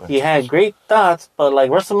 Exactly. He had great thoughts, but like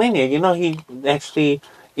WrestleMania, he actually,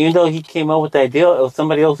 even though he came up with the idea, it was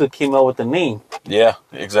somebody else who came up with the name. Yeah,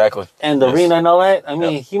 exactly. And the arena and all that. I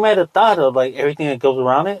mean, he might have thought of like everything that goes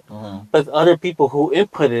around it, but other people who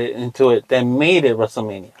inputted into it that made it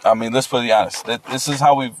WrestleMania. I mean, let's put it honest. This is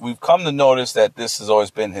how we've come to notice that this has always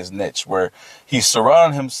been his niche, where he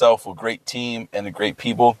surrounded himself with great team and the great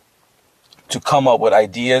people to come up with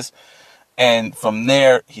ideas, and from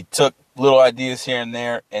there he took little ideas here and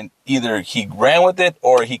there, and either he ran with it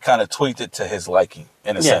or he kind of tweaked it to his liking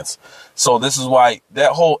in a sense. So this is why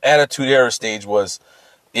that whole Attitude Era stage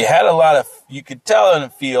it had a lot of, you could tell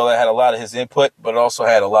and feel it had a lot of his input, but it also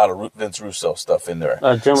had a lot of Vince Russo stuff in there.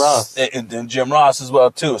 Jim Ross. And Jim Ross as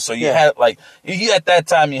well too. So you had at that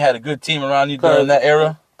time you had a good team around you during that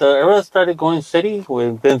era. The era started going shitty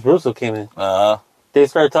when Vince Russo came in. They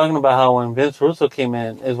started talking about how when Vince Russo came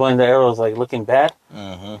in is when the era was like looking bad.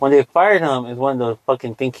 When they fired him is when the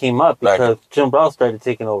fucking thing came up because Jim Ross started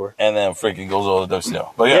taking over. And then freaking goes over to Dusty.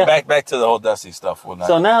 But back to the whole Dusty stuff.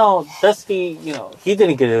 So now Dusty, he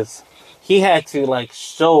didn't get his. He had to like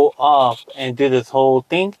show off and do this whole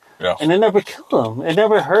thing. Yeah. And it never killed him. It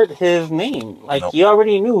never hurt his name. Like he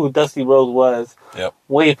already knew who Dusty Rhodes was. Yep.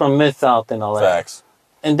 Way from Mid-South and all that. Facts.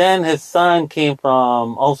 And then his son came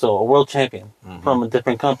from also a world champion from a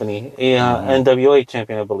different company, NWA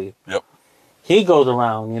champion, I believe. Yep. He goes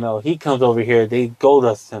around, he comes over here, they gold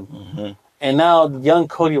dust him. And now young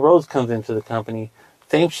Cody Rhodes comes into the company.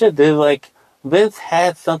 Same shit. They're like, Vince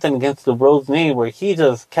had something against the Rhodes name where he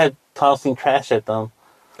just kept tossing trash at them.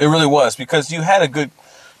 It really was, because you had a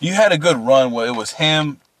good run where it was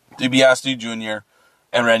him, DiBiase Jr.,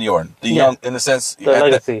 and Randy Orton, young, in a sense, the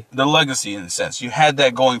legacy. The legacy, in a sense, you had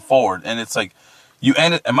that going forward, and it's like you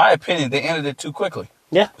ended. In my opinion, they ended it too quickly.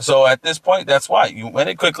 Yeah. So at this point, that's why you went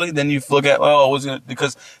it quickly. Then you look at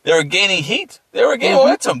because they were gaining heat, they were gaining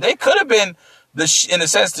momentum. They could have been in a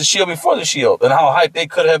sense the Shield before the Shield, and how hyped they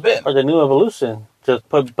could have been, or the New Evolution. Just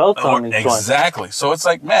put belts on each one. Exactly. So it's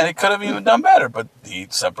like, man, it could have even done better, but he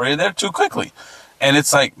separated there too quickly. And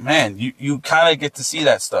it's like, man, you kind of get to see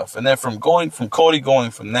that stuff. And then from Cody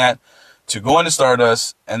going from that to going to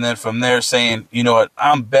Stardust, and then from there saying, you know what,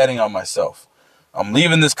 I'm betting on myself. I'm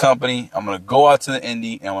leaving this company. I'm going to go out to the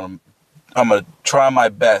indie, and I'm going to try my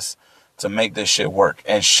best to make this shit work.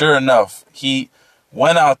 And sure enough, he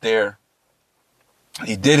went out there.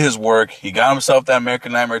 He did his work. He got himself that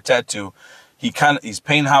American Nightmare tattoo. he's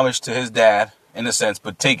paying homage to his dad in a sense,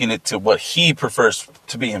 but taking it to what he prefers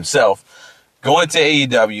to be himself. Going to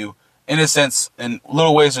AEW, in a sense, in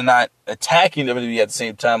little ways, are not attacking WWE at the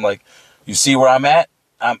same time. Like, you see where I'm at?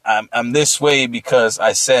 I'm this way because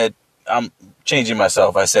I said I'm changing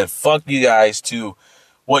myself. I said fuck you guys to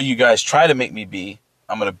what you guys try to make me be.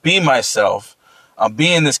 I'm gonna be myself. I'm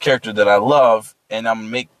being this character that I love, and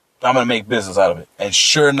I'm gonna make business out of it. And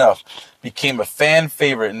sure enough, became a fan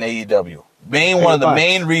favorite in AEW. One of the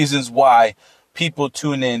main reasons why people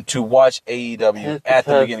tune in to watch AEW at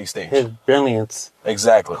the beginning stage. His brilliance.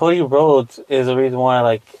 Exactly. Cody Rhodes is the reason why,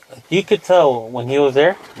 like, you could tell when he was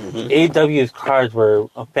there, AEW's cards were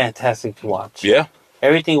fantastic to watch. Yeah.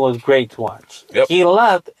 Everything was great to watch. Yep. He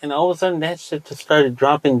left, and all of a sudden that shit just started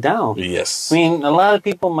dropping down. Yes. I mean, a lot of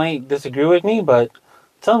people might disagree with me, but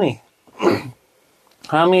tell me,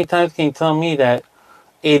 how many times can you tell me that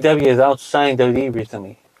AEW has outshined WWE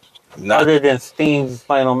recently? Other than Sting's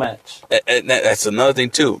final match. And that's another thing,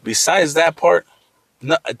 too. Besides that part,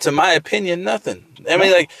 to my opinion, nothing. I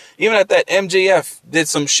mean, like, even at that, MJF did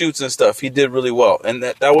some shoots and stuff. He did really well. And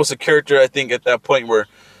that was a character, I think, at that point where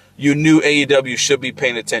you knew AEW should be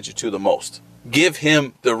paying attention to the most. Give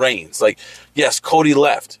him the reins. Like, yes, Cody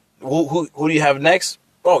left. Who do you have next?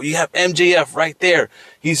 Oh, you have MJF right there.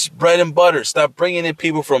 He's bread and butter. Stop bringing in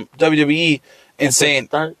people from WWE and saying,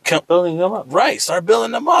 start building them up. Right, start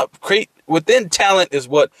building them up. Create within talent is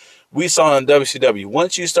what we saw in WCW.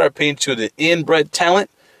 Once you start paying to the inbred talent,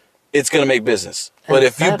 it's going to make business. But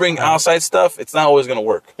if you bring outside stuff, it's not always going to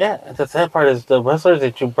work. Yeah, and the sad part is the wrestlers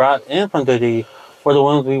that you brought in from WWE were the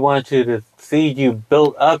ones we wanted you to see you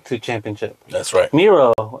build up to championship. That's right.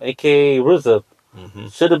 Miro, a.k.a. Rusev,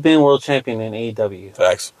 should have been world champion in AEW.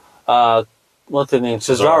 Facts. What's his name?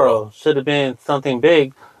 Cesaro should have been something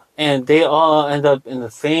big. And they all end up in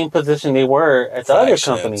the same position they were at the other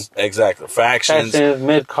company. Exactly. Factions,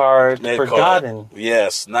 mid-card, forgotten.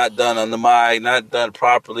 Yes, not done on the mic, not done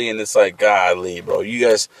properly. And it's like, golly, bro. You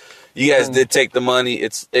guys did take the money.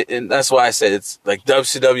 And that's why I said it's like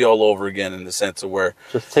WCW all over again in the sense of where...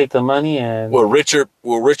 Just take the money and... We're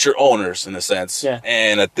richer owners in a sense. Yeah.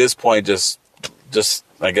 And at this point, just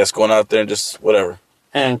I guess, going out there and just whatever.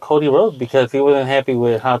 And Cody Rhodes, because he wasn't happy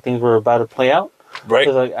with how things were about to play out. Right.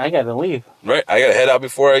 He's like, I got to leave. Right. I got to head out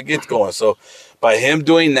before I get going. So by him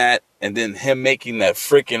doing that and then him making that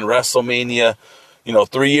freaking WrestleMania,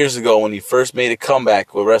 3 years ago when he first made a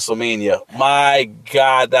comeback with WrestleMania, my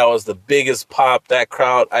God, that was the biggest pop, that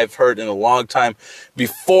crowd I've heard in a long time.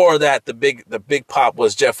 Before that, the big pop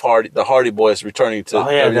was Jeff Hardy, the Hardy Boys returning to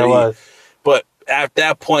WWE. That was. But at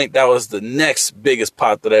that point, that was the next biggest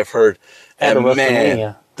pop that I've heard. And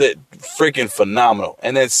man, the freaking phenomenal.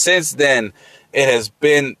 And then since then, it has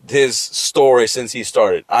been his story since he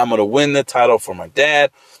started. I'm going to win the title for my dad.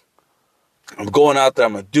 I'm going out there.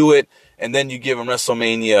 I'm going to do it. And then you give him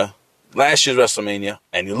WrestleMania, last year's WrestleMania,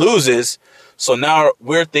 and he loses. So now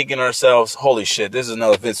we're thinking to ourselves, holy shit, this is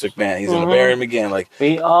another Vince McMahon. He's going to bury him again. Like,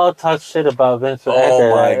 we all talk shit about Vince McMahon.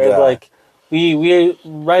 Oh, my God. Like, we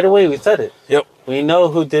right away, we said it. Yep. We know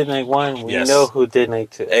who did night one. We know who did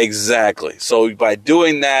night two. Exactly. So by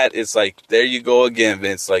doing that, it's like, there you go again,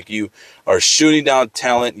 Vince. Like, you are shooting down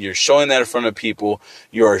talent. You're showing that in front of people.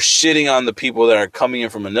 You are shitting on the people that are coming in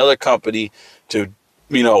from another company to,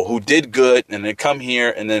 who did good and then come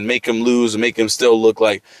here and then make them lose and make them still look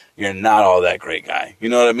like you're not all that great guy. You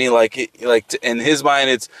know what I mean? Like in his mind,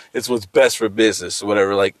 it's what's best for business or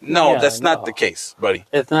whatever. Like, no, that's not the case, buddy.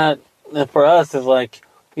 It's not. And for us, it's like,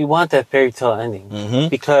 we want that fairy tale ending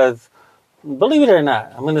because, believe it or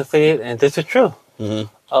not, I'm going to say it, and this is true.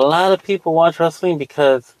 A lot of people watch wrestling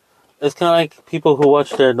because it's kind of like people who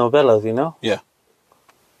watch their novellas, Yeah.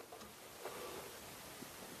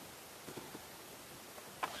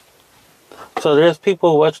 So there's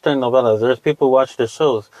people who watch their novellas. There's people who watch their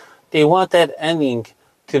shows. They want that ending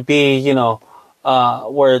to be,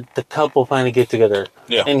 where the couple finally get together.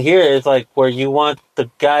 Yeah. And here it's like where you want the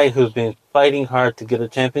guy who's been fighting hard to get a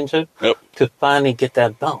championship to finally get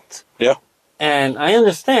that belt. Yeah. And I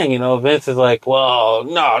understand, Vince is like, well,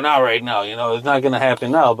 no, not right now. It's not going to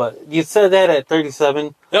happen now. But you said that at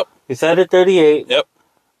 37. Yep. You said it at 38. Yep.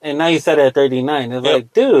 And now you said it at 39. It's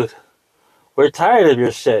like, dude, we're tired of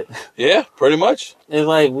your shit. Yeah, pretty much. It's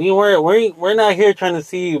like, we're not here trying to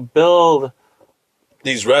see you build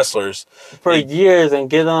these wrestlers for years and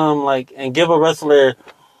give them give a wrestler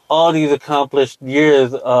all these accomplished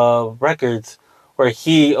years of records where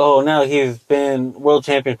now he's been world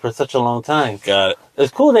champion for such a long time. Got it.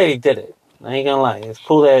 It's cool that he did it. I ain't gonna lie. It's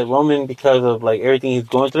cool that Roman, because of everything he's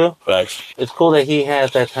going through. Facts. It's cool that he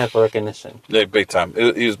has that type of recognition. Yeah, big time.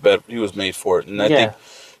 He was better. He was made for it, and I think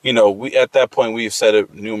you know, we at that point we've said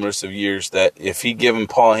it numerous of years that if he give him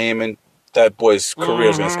Paul Heyman, that boy's career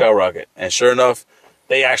is going to skyrocket. And sure enough,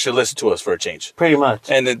 they actually listen to us for a change. Pretty much.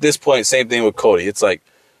 And at this point, same thing with Cody. It's like,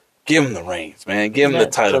 give him the reins, man. Give him the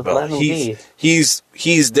title belt.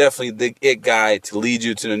 He's definitely the it guy to lead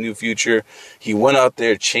you to the new future. He went out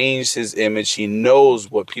there, changed his image. He knows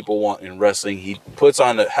what people want in wrestling. He puts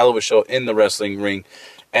on a hell of a show in the wrestling ring.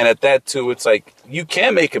 And at that, too, it's like, you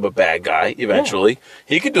can make him a bad guy eventually. Yeah.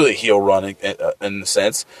 He could do a heel run in a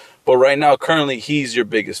sense. But right now, currently, he's your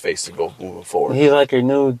biggest face to go moving forward. He's like your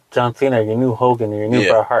new John Cena, your new Hogan, your new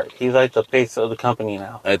Bret Hart. He's like the face of the company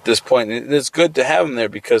now. At this point, it's good to have him there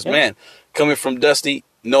because, man, coming from Dusty,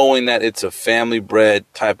 knowing that it's a family-bred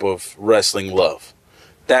type of wrestling love,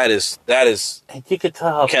 that is. And you could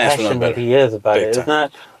tell how passionate he is about it. It's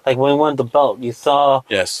not like when he won the belt. You saw.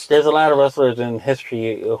 Yes. There's a lot of wrestlers in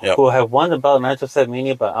history who have won the belt, not just at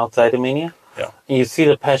Mania, but outside of Mania. Yeah. And you see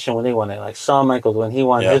the passion when they won it. Like Shawn Michaels when he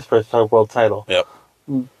won his first world title. Yep.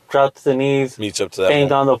 Dropped to the knees. Meets up to that.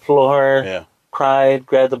 Banged on the floor. Cried,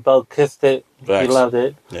 grabbed the belt, kissed it. He loved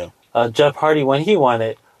it. Yeah. Jeff Hardy when he won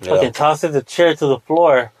it. Fucking tosses the chair to the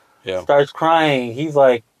floor. Yeah. Starts crying. He's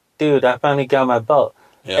like, dude, I finally got my belt.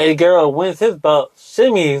 Yeah. Eddie Guerrero wins his belt,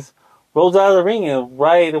 shimmies, rolls out of the ring, and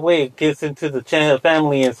right away gets into the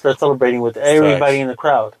family and starts celebrating with everybody in the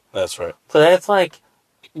crowd. That's right. So that's like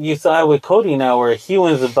you saw with Cody now, where he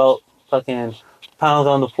wins the belt, fucking pounds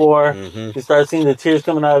on the floor. Mm-hmm. You start seeing the tears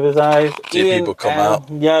coming out of his eyes. People come out.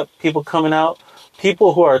 Yep, people coming out.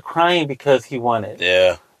 People who are crying because he won it.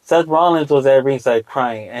 Yeah. Seth Rollins was at ringside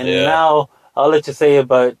crying. And now, I'll let you say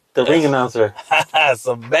about the ring announcer.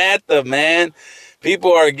 Samantha, man.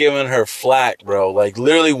 People are giving her flack, bro. Like,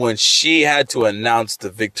 literally, when she had to announce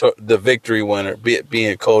the victory winner,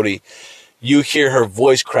 being Cody, you hear her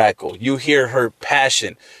voice crackle. You hear her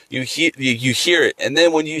passion. You hear it. And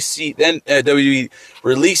then when you see, then WWE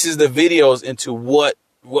releases the videos into what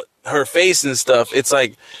her face and stuff, it's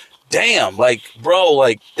like, damn, like, bro,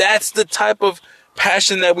 like, that's the type of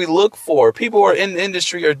passion that we look for. People who are in the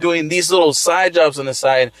industry are doing these little side jobs on the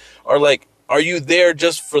side, are like, are you there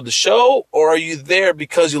just for the show, or are you there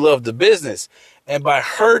because you love the business? And by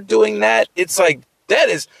her doing that, it's like, that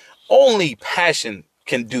is only passion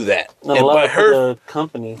can do that. And by her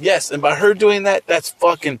company. Yes, and by her doing that, that's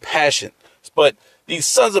fucking passion. But these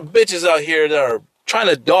sons of bitches out here that are trying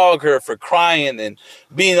to dog her for crying and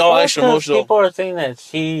being all extra emotional. People are saying that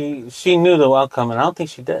she knew the outcome, and I don't think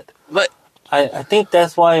she did. But I think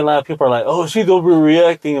that's why a lot of people are like, oh, she's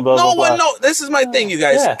overreacting about No, this is my thing, you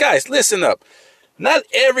guys. Yeah. Guys, listen up. Not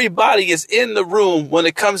everybody is in the room when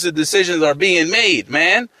it comes to decisions are being made,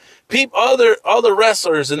 man. Other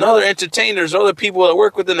wrestlers and other entertainers, other people that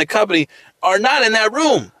work within the company are not in that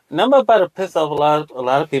room. And I'm about to piss off a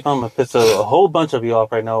lot of people. I'm going to piss a whole bunch of you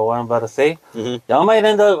off right now, what I'm about to say. Mm-hmm. Y'all might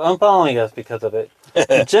end up unfollowing us because of it.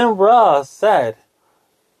 Jim Ross said,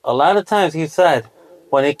 a lot of times he said,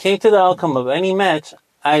 when it came to the outcome of any match,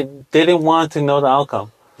 I didn't want to know the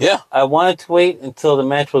outcome. Yeah. I wanted to wait until the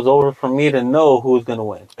match was over for me to know who was going to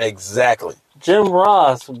win. Exactly. Jim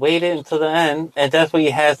Ross waited until the end, and that's why he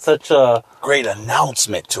had such a great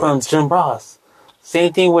announcement from Jim Ross.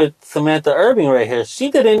 Same thing with Samantha Irving right here.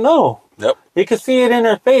 She didn't know. Yep. You could see it in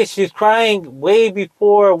her face. She's crying way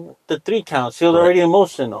before the 3 count. She was already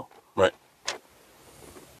emotional. Right.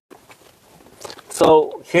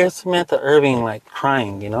 So here's Samantha Irving like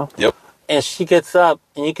crying, you know? Yep. And she gets up,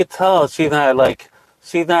 and you could tell she's not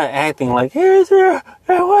acting like, here's your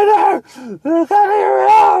winner, look at your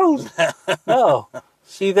house. No.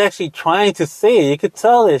 She's actually trying to say it. You could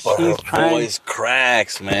tell that she's trying. Her voice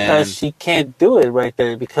cracks, man. Because she can't do it right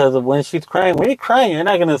there. Because of when she's crying. When you're crying, you're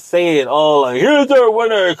not going to say it all like, here's your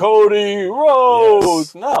winner, Cody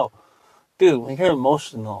Rhodes. Yes. No. Dude, when you're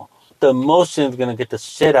emotional, the emotion's going to get the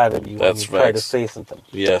shit out of you when you try to say something.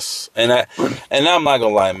 Yes. And I'm not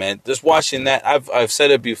going to lie, man. Just watching that, I've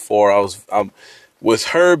said it before. With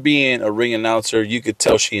her being a ring announcer, you could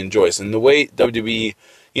tell she enjoys it. And the way WWE,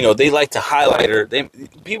 you know, they like to highlight her.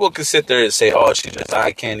 People can sit there and say, oh, she's just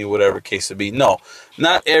eye candy, whatever case it be. No,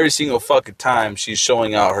 not every single fucking time she's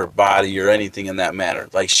showing out her body or anything in that manner.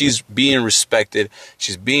 Like, she's being respected.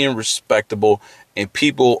 She's being respectable. And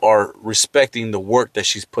people are respecting the work that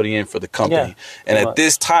she's putting in for the company. Yeah, and at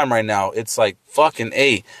this time right now, it's like, fucking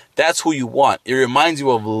A, that's who you want. It reminds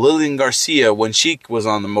you of Lillian Garcia when she was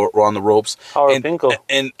on the ropes. Howard Finkel.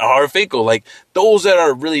 And Howard Finkel. Like, those that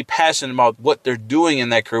are really passionate about what they're doing in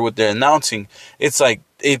that career, what they're announcing, it's like,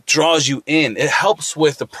 it draws you in. It helps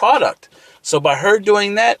with the product. So by her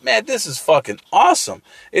doing that, man, this is fucking awesome.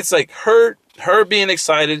 It's like her her being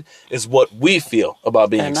excited is what we feel about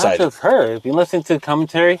being and excited. not just her. If you listen to the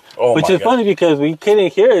commentary, Oh which my is God. funny because we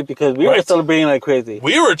couldn't hear it because we were Right. celebrating like crazy.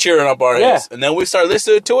 We were cheering up our heads, and then we started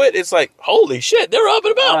listening to it. It's like, holy shit, they're up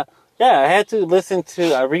and about. Yeah, I had to listen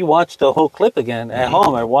to. I rewatched the whole clip again at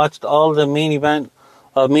home. I watched all the main event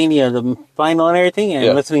of Mania, the final and everything,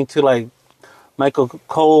 and listening to like Michael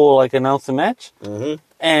Cole like announce the match. Mm-hmm.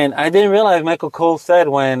 And I didn't realize Michael Cole said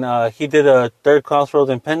when he did a third Crossroads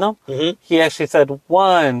and pinned him, he actually said,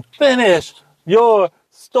 "One, finish your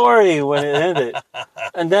story" when it ended.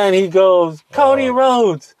 And then he goes, "Cody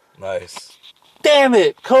Rhodes." Nice. Damn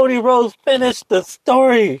it, Cody Rhodes finished the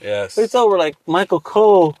story. Yes. It's over. Like Michael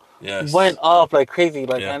Cole Yes. went off like crazy.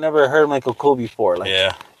 Like I never heard Michael Cole before.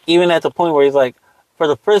 Like even at the point where he's like, for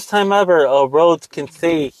the first time ever, Rhodes can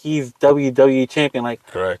say he's WWE champion. Like,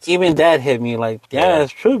 correct. Even that hit me. Like,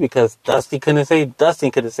 that's true because Dustin couldn't say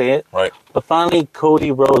it. Right. But finally,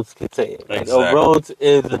 Cody Rhodes could say it. Like, Exactly. Rhodes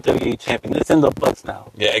is the WWE champion. It's in the books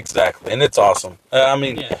now. Yeah, exactly. And it's awesome. I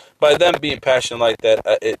mean, by them being passionate like that,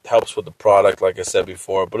 it helps with the product, like I said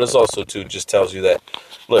before. But it's also, too, just tells you that,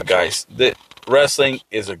 look, guys, that wrestling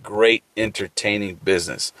is a great, entertaining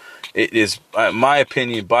business. It is, in my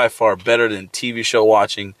opinion, by far better than TV show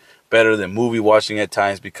watching, better than movie watching at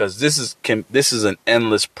times, because this is an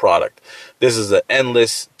endless product. This is an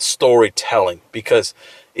endless storytelling, because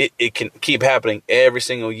it can keep happening every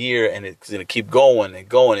single year, and it's going to keep going and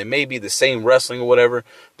going. It may be the same wrestling or whatever,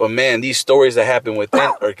 but man, these stories that happen within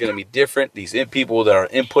are going to be different. These people that are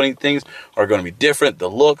inputting things are going to be different. The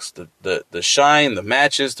looks, the shine, the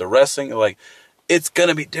matches, the wrestling, like, it's going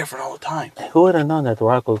to be different all the time. Who would have known that The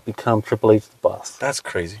Rock would become Triple H's boss? That's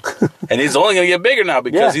crazy. And he's only going to get bigger now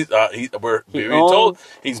because we're being told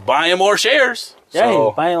he's buying more shares. Yeah, So,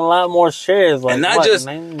 he's buying a lot more shares. Like, and not what, just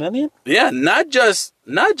 9 million? Yeah, not just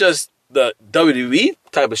the WWE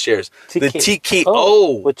type of shares, the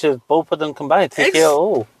TKO, which is both of them combined.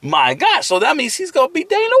 TKO. My God, so that means he's gonna be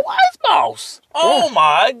Dana White's boss. Oh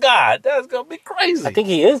my God, that's gonna be crazy. I think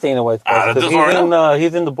he is Dana White's boss.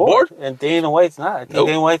 He's in the board, and Dana White's not. I think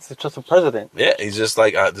Dana White's just a president. Yeah, he's just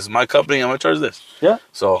like, this is my company. I'm in charge of this. Yeah.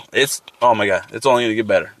 So it's, oh my God, it's only gonna get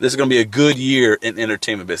better. This is gonna be a good year in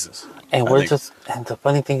entertainment business. And and the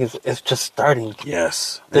funny thing is, it's just starting.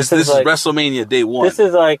 Yes. This is like, WrestleMania day one. This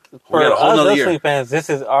is like, for us wrestling year. fans, this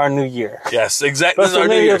is our new year. Yes, exactly.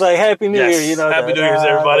 WrestleMania is like, Happy New Year, you know. Happy New Year's,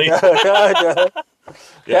 everybody.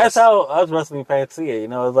 That's how us wrestling fans see it, you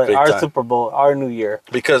know. It's like our Super Bowl, our new year.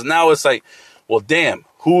 Because now it's like, well, damn,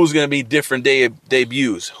 who's going to be different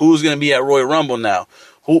debuts? Who's going to be at Royal Rumble now?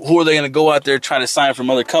 Who are they going to go out there trying to sign from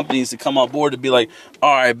other companies to come on board to be like,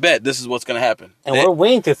 all right, bet this is what's going to happen. And we're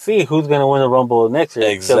waiting to see who's going to win the Rumble next year.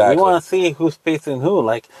 Exactly. We want to see who's facing who.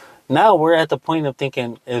 Like, now we're at the point of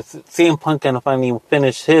thinking, is CM Punk going to finally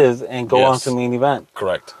finish his and go on to the main event?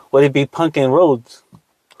 Correct. Would it be Punk and Rhodes?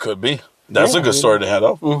 Could be. That's a good story to head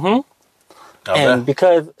off. Mm-hmm. And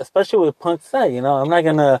because, especially with Punk said, you know,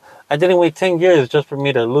 I didn't wait 10 years just for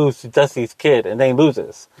me to lose to Dusty's kid and then he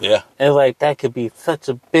loses. Yeah. And it's like, that could be such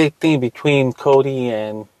a big thing between Cody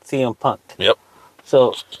and CM Punk. Yep.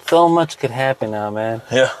 So much could happen now, man.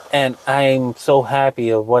 Yeah. And I'm so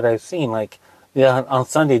happy of what I've seen. Like, on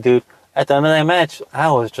Sunday, dude, at the end of that match,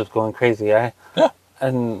 I was just going crazy.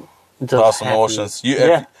 And just awesome happy. emotions.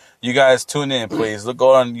 You guys tune in, please.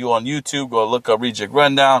 Go on YouTube. Go look up Reject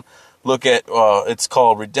Rundown. Look at it's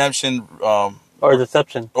called Redemption or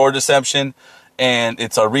Deception, and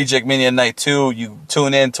it's a Rejectmania Night 2. You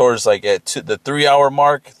tune in towards like at the 3 hour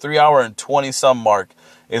mark, 3 hour and 20 some mark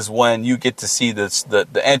is when you get to see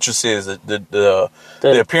the entrances, the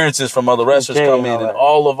appearances from other wrestlers come in, and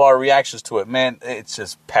all of our reactions to it. Man, it's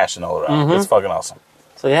just passion all around. Mm-hmm. It's fucking awesome.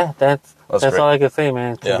 So yeah, that's all I can say,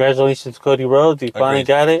 man. Congratulations, Cody Rhodes. You finally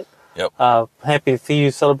got it. Yep. Happy to see you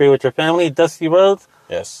celebrate with your family, Dusty Rhodes.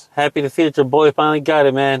 Yes. Happy to see that your boy finally got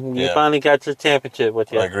it, man. You finally got your championship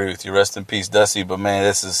with you. I agree with you. Rest in peace, Dusty. But man,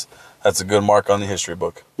 that's a good mark on the history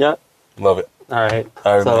book. Yep. Love it. All right.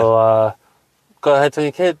 So go ahead,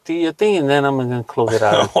 do your thing, and then I'm gonna close it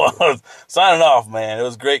out. Well, signing off, man. It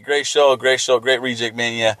was great show, great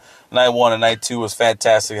Rejectmania. Night 1 and night 2 was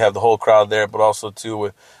fantastic. Have the whole crowd there, but also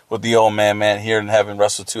too with the old man here and having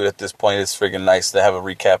Wrestletude at this point. It's freaking nice to have a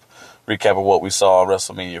recap of what we saw on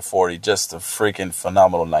WrestleMania 40. Just a freaking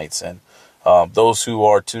phenomenal nights. And those who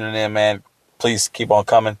are tuning in, man, please keep on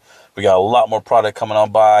coming. We got a lot more product coming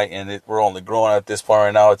on by, and we're only growing at this point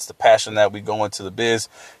right now. It's the passion that we go into the biz,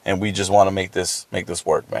 and we just want to make this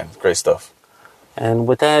work, man. Great stuff. And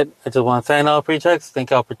with that, I just want to sign off, Rejects.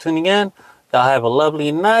 Thank y'all for tuning in. Y'all have a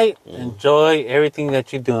lovely night. Enjoy everything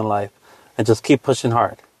that you do in life, and just keep pushing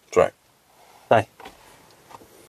hard. That's right. Bye.